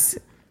us,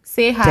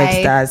 say hi,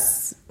 text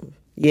us.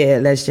 Yeah,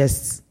 let's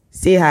just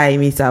say hi,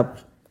 meet up.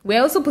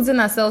 We're also putting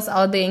ourselves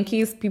out there in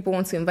case people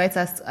want to invite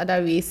us to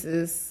other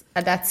races,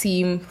 other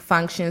team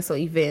functions or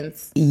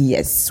events.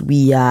 Yes,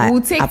 we are.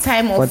 We'll take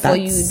time off for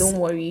you, don't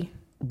worry.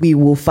 We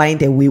will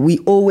find a way. We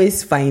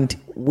always find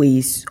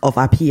ways of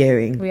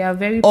appearing. We are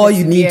very All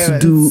you need to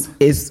do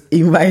is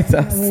invite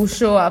us. We'll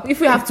show up.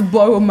 If we have to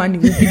borrow money,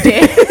 we'll be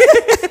there.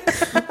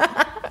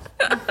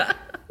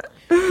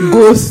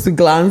 Goes to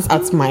glance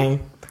at my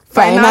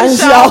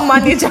financial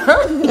manager.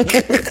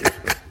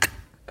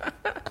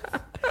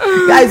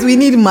 Guys, we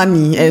need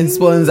money and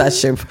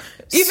sponsorship.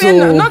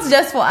 Even not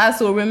just for us.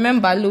 So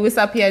remember, Louis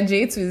Appiah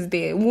J2 is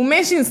there. We'll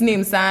mention his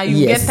name, sir.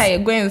 You get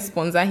tired. Go and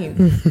sponsor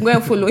him. Go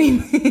and follow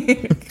him.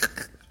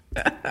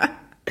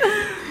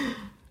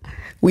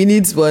 We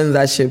need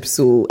sponsorship.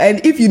 So, and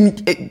if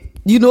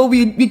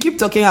we keep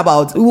talking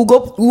about, we'll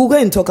go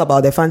and talk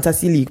about the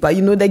fantasy league, but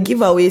the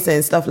giveaways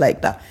and stuff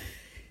like that.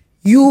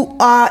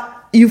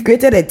 You've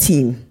created a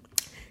team.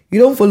 You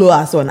don't follow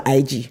us on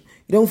IG. You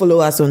don't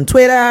follow us on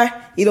Twitter.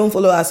 You don't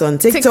follow us on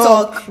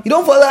TikTok. You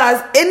don't follow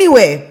us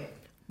anywhere.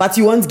 But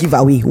you want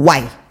giveaway.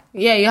 Why?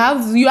 Yeah, you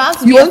have to be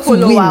a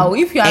follower.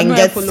 If you are not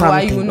a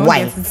follower, you will not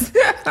get it.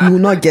 You will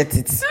not get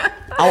it.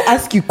 I'll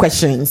ask you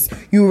questions.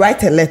 You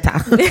write a letter.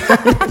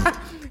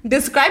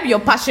 Describe your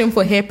passion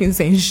for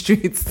hairpins and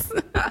streets.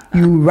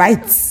 You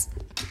write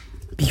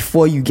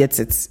before you get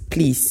it.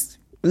 Please.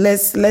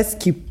 Let's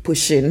keep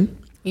pushing.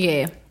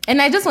 Yeah.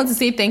 And I just want to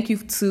say thank you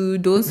to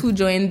those who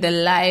joined the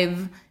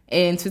live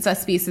and Twitter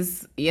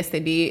Spaces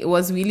yesterday. It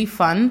was really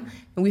fun.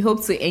 And we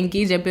hope to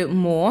engage a bit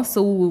more.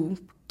 So we'll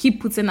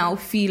keep putting out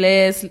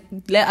feelers.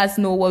 Let us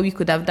know what we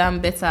could have done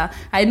better.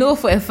 I know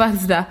for a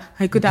fact that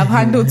I could have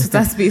handled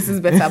Twitter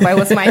Spaces better, but it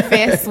was my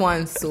first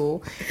one.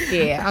 So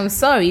yeah, I'm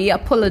sorry.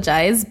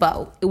 Apologize,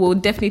 but it will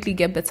definitely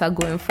get better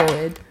going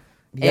forward.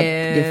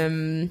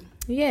 Yep.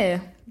 Yeah,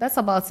 that's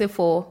about it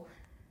for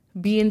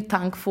being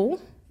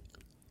thankful.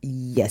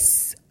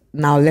 Yes.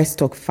 Now let's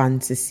talk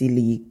Fantasy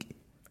League.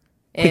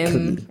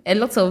 A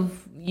lot of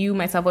you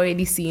might have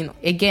already seen,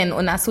 again,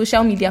 on our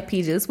social media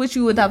pages, which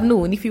you would have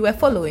known if you were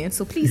following.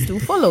 So please do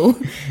follow.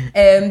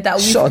 That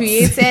we've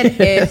created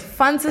a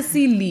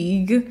fantasy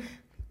league,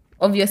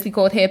 obviously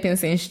called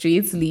Hairpins and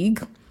Streets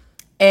League.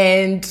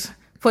 And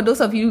for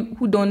those of you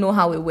who don't know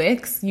how it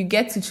works, you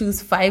get to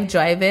choose 5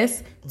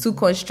 drivers, 2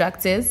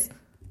 constructors.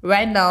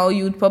 Right now,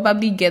 you'd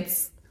probably get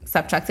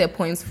subtracted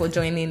points for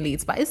joining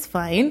late, but it's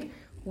fine.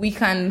 We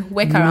can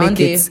work around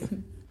it.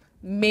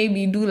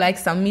 Maybe do like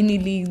some mini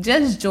league.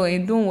 Just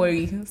join, don't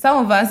worry.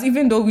 Some of us,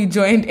 even though we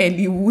joined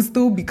early, we'll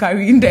still be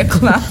carrying the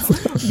class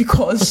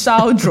because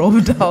Shao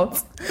dropped out.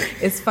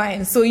 It's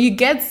fine. So you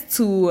get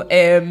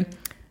to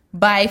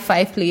buy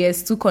 5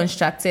 players, 2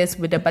 constructors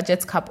with a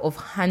budget cap of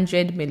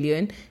 100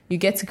 million. You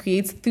get to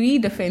create 3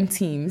 different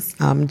teams.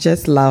 I'm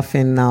just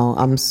laughing now.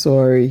 I'm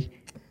sorry.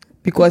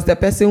 Because the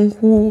person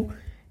who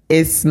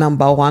is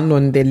number 1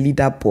 on the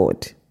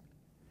leaderboard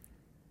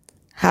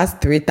has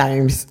 3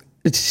 times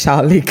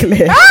Charles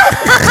Leclerc.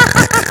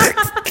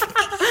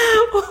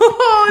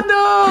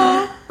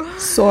 Oh no!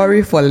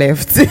 Sorry for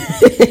left. So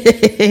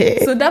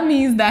that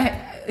means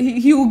that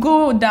he will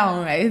go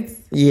down, right?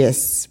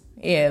 Yes.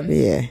 Yeah.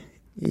 Yeah.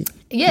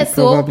 Yeah.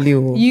 So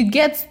you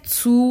get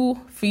 2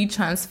 free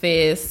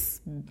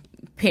transfers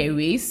per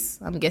race.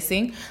 I'm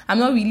guessing. I'm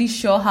not really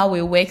sure how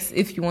it works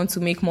if you want to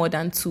make more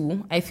than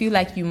 2. I feel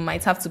like you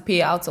might have to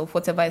pay out of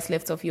whatever is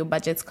left of your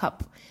budget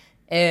cap.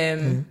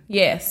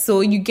 Yeah,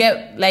 so you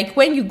get, like,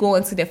 when you go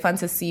onto the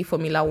Fantasy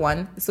Formula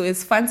 1, so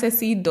it's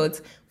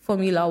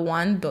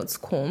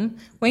fantasy.formula1.com.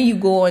 When you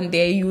go on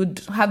there, you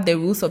would have the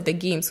rules of the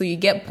game. So you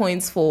get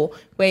points for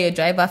where your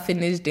driver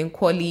finished in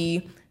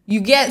quali. You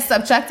get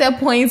subtracted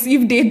points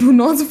if they do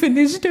not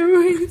finish the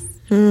race.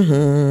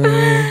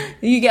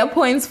 Mm-hmm. You get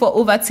points for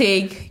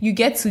overtake. You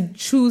get to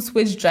choose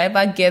which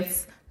driver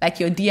gets,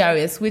 like, your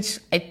DRS, which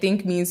I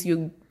think means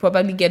you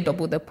probably get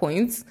double the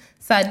points.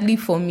 Sadly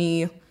for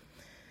me,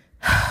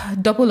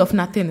 double of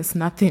nothing is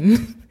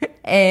nothing.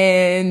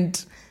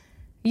 And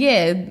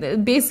yeah,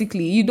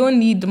 basically you don't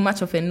need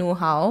much of a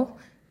know-how.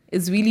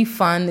 It's really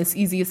fun. It's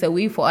easy. It's a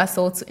way for us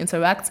all to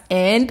interact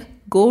and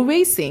go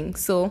racing.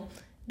 So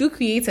do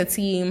create a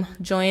team,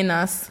 join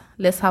us,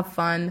 let's have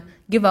fun,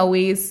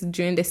 giveaways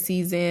during the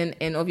season,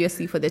 and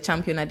obviously for the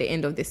champion at the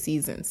end of the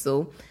season.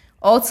 So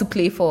all to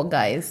play for,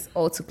 guys,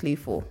 all to play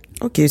for.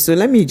 Okay, so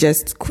let me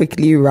just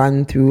quickly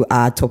run through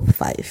our top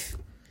 5.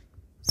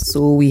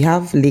 So we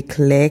have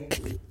Leclerc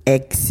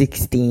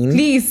X16.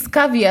 Please,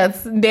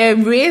 caveat, the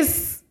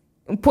race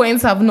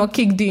points have not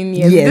kicked in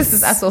yet. Yes. This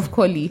is as of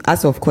Collie.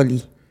 As of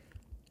Collie.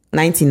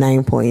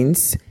 99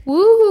 points.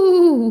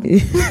 Woo!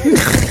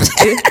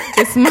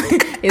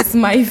 it's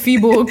my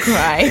feeble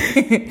cry.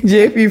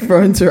 JP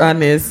Front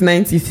Runners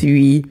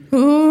 93.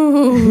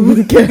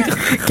 Ooh.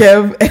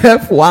 Kev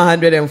F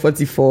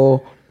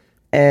 144.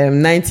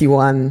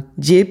 91.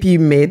 JP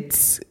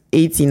Mids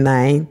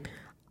 89.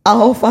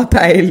 Alpha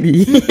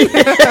Tylee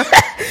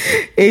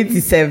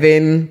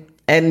 87.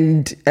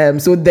 And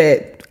so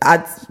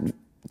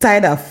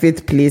tied at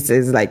 5th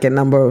places, like a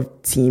number of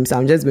teams.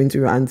 I'm just going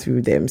to run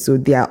through them. So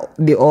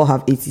they all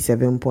have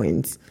 87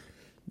 points.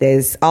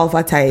 There's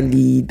Alpha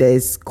Tylee,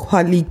 there's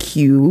Quali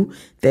Q,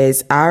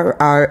 there's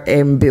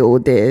RRM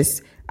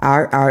Builders,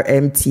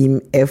 RRM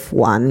Team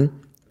F1,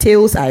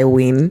 Tails I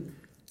Win,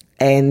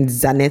 and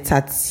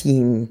Zanetta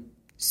Team.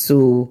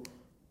 So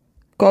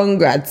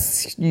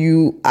congrats,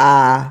 you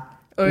are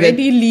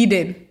already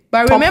leading.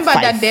 But remember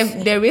 5.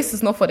 that the race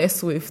is not for the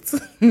Swift.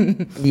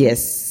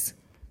 Yes.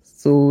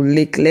 So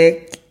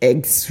Leclerc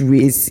X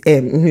race,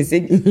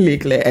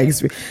 Leclerc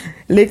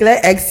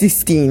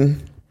X16.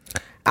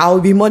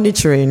 I'll be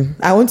monitoring.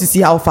 I want to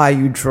see how far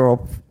you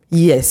drop.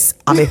 Yes,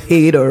 I'm a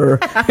hater.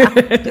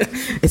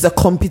 It's a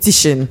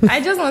competition. I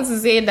just want to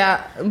say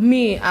that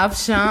me,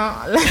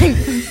 Afshan,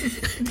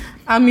 like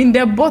I'm in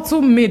the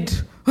bottom mid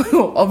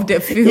of the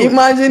field.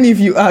 Imagine if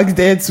you asked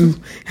there to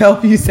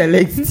help you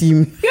select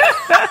team.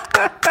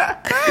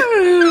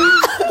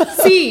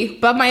 See,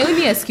 but my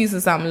only excuse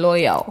is I'm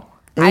loyal.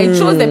 I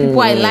chose the people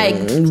I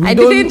liked. I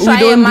didn't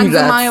try and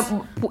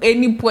maximize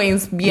any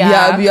points.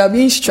 Yeah, we are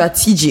being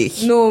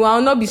strategic. No,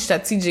 I'll not be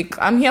strategic.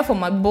 I'm here for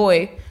my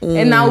boy.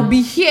 And I'll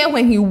be here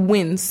when he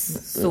wins.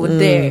 So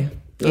there.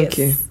 Yes.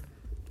 Okay.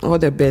 All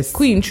the best.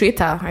 Queen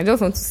traitor. I just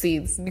want to say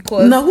it.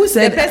 Because now, who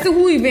said the person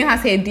who even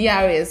has her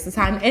DRS is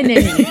an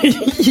enemy.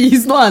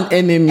 He's not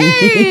an enemy.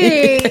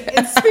 Hey,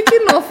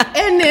 speaking of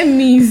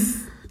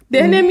enemies, the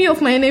enemy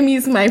of my enemy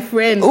is my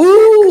friend.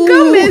 Ooh.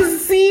 Come and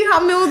see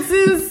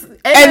Hamilton's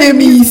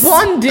enemies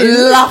bonding,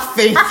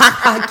 laughing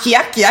kia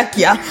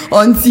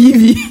on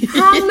TV.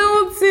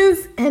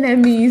 Hamilton's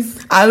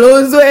enemies,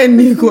 Alonso and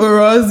Nico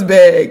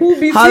Rosberg. who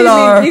be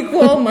in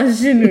equal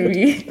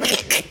machinery.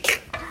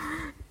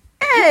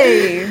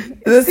 Hey,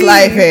 this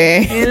life,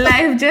 in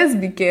life, just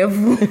be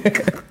careful.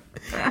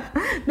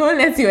 Don't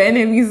let your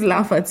enemies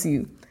laugh at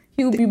you.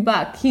 He'll be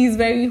back. He's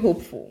very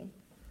hopeful.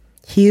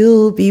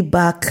 He'll be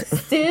back.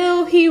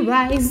 Still he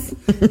rise.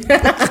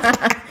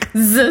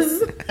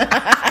 Zzz.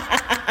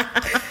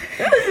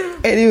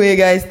 Anyway,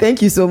 guys,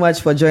 thank you so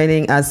much for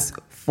joining us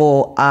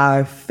for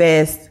our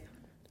first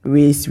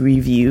race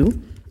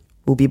review.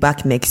 We'll be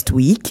back next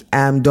week.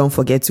 Don't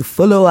forget to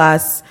follow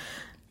us,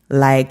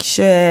 like,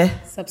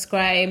 share,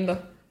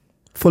 subscribe.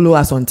 Follow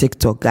us on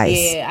TikTok,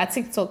 guys. Yeah, our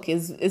TikTok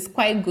is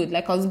quite good.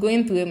 Like I was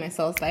going through it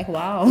myself, like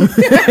wow.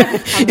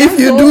 If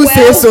you do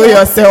say so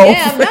yourself.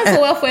 Yeah, I've done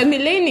so well for a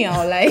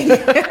millennial. Like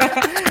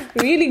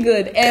really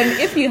good.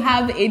 If you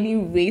have any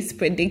race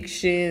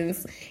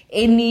predictions,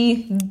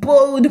 any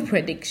bold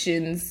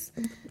predictions,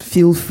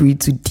 feel free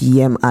to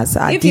DM us.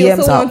 Our if DMs you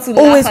also want to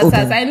always laugh at open.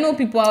 us, I know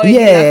people are already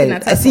laughing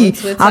at us on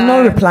Twitter. I'm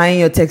not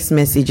replying your text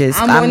messages.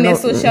 I'm on a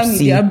social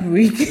media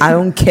break. I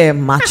don't care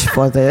much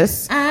for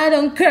this. I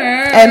don't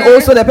care. And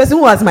also, the person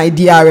who has my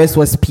DRS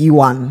was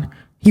P1.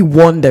 He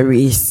won the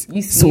race.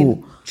 You see,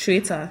 so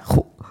traitor.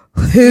 Who?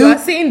 You are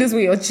saying this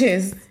with your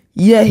chest.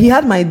 Yeah, he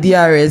had my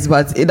DRS,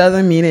 but it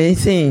doesn't mean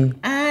anything.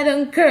 I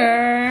don't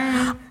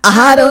care.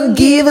 I don't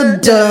give a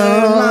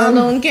damn. I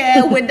don't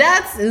care. With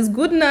that, it's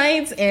good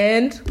night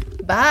and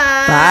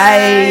bye.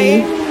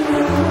 Bye.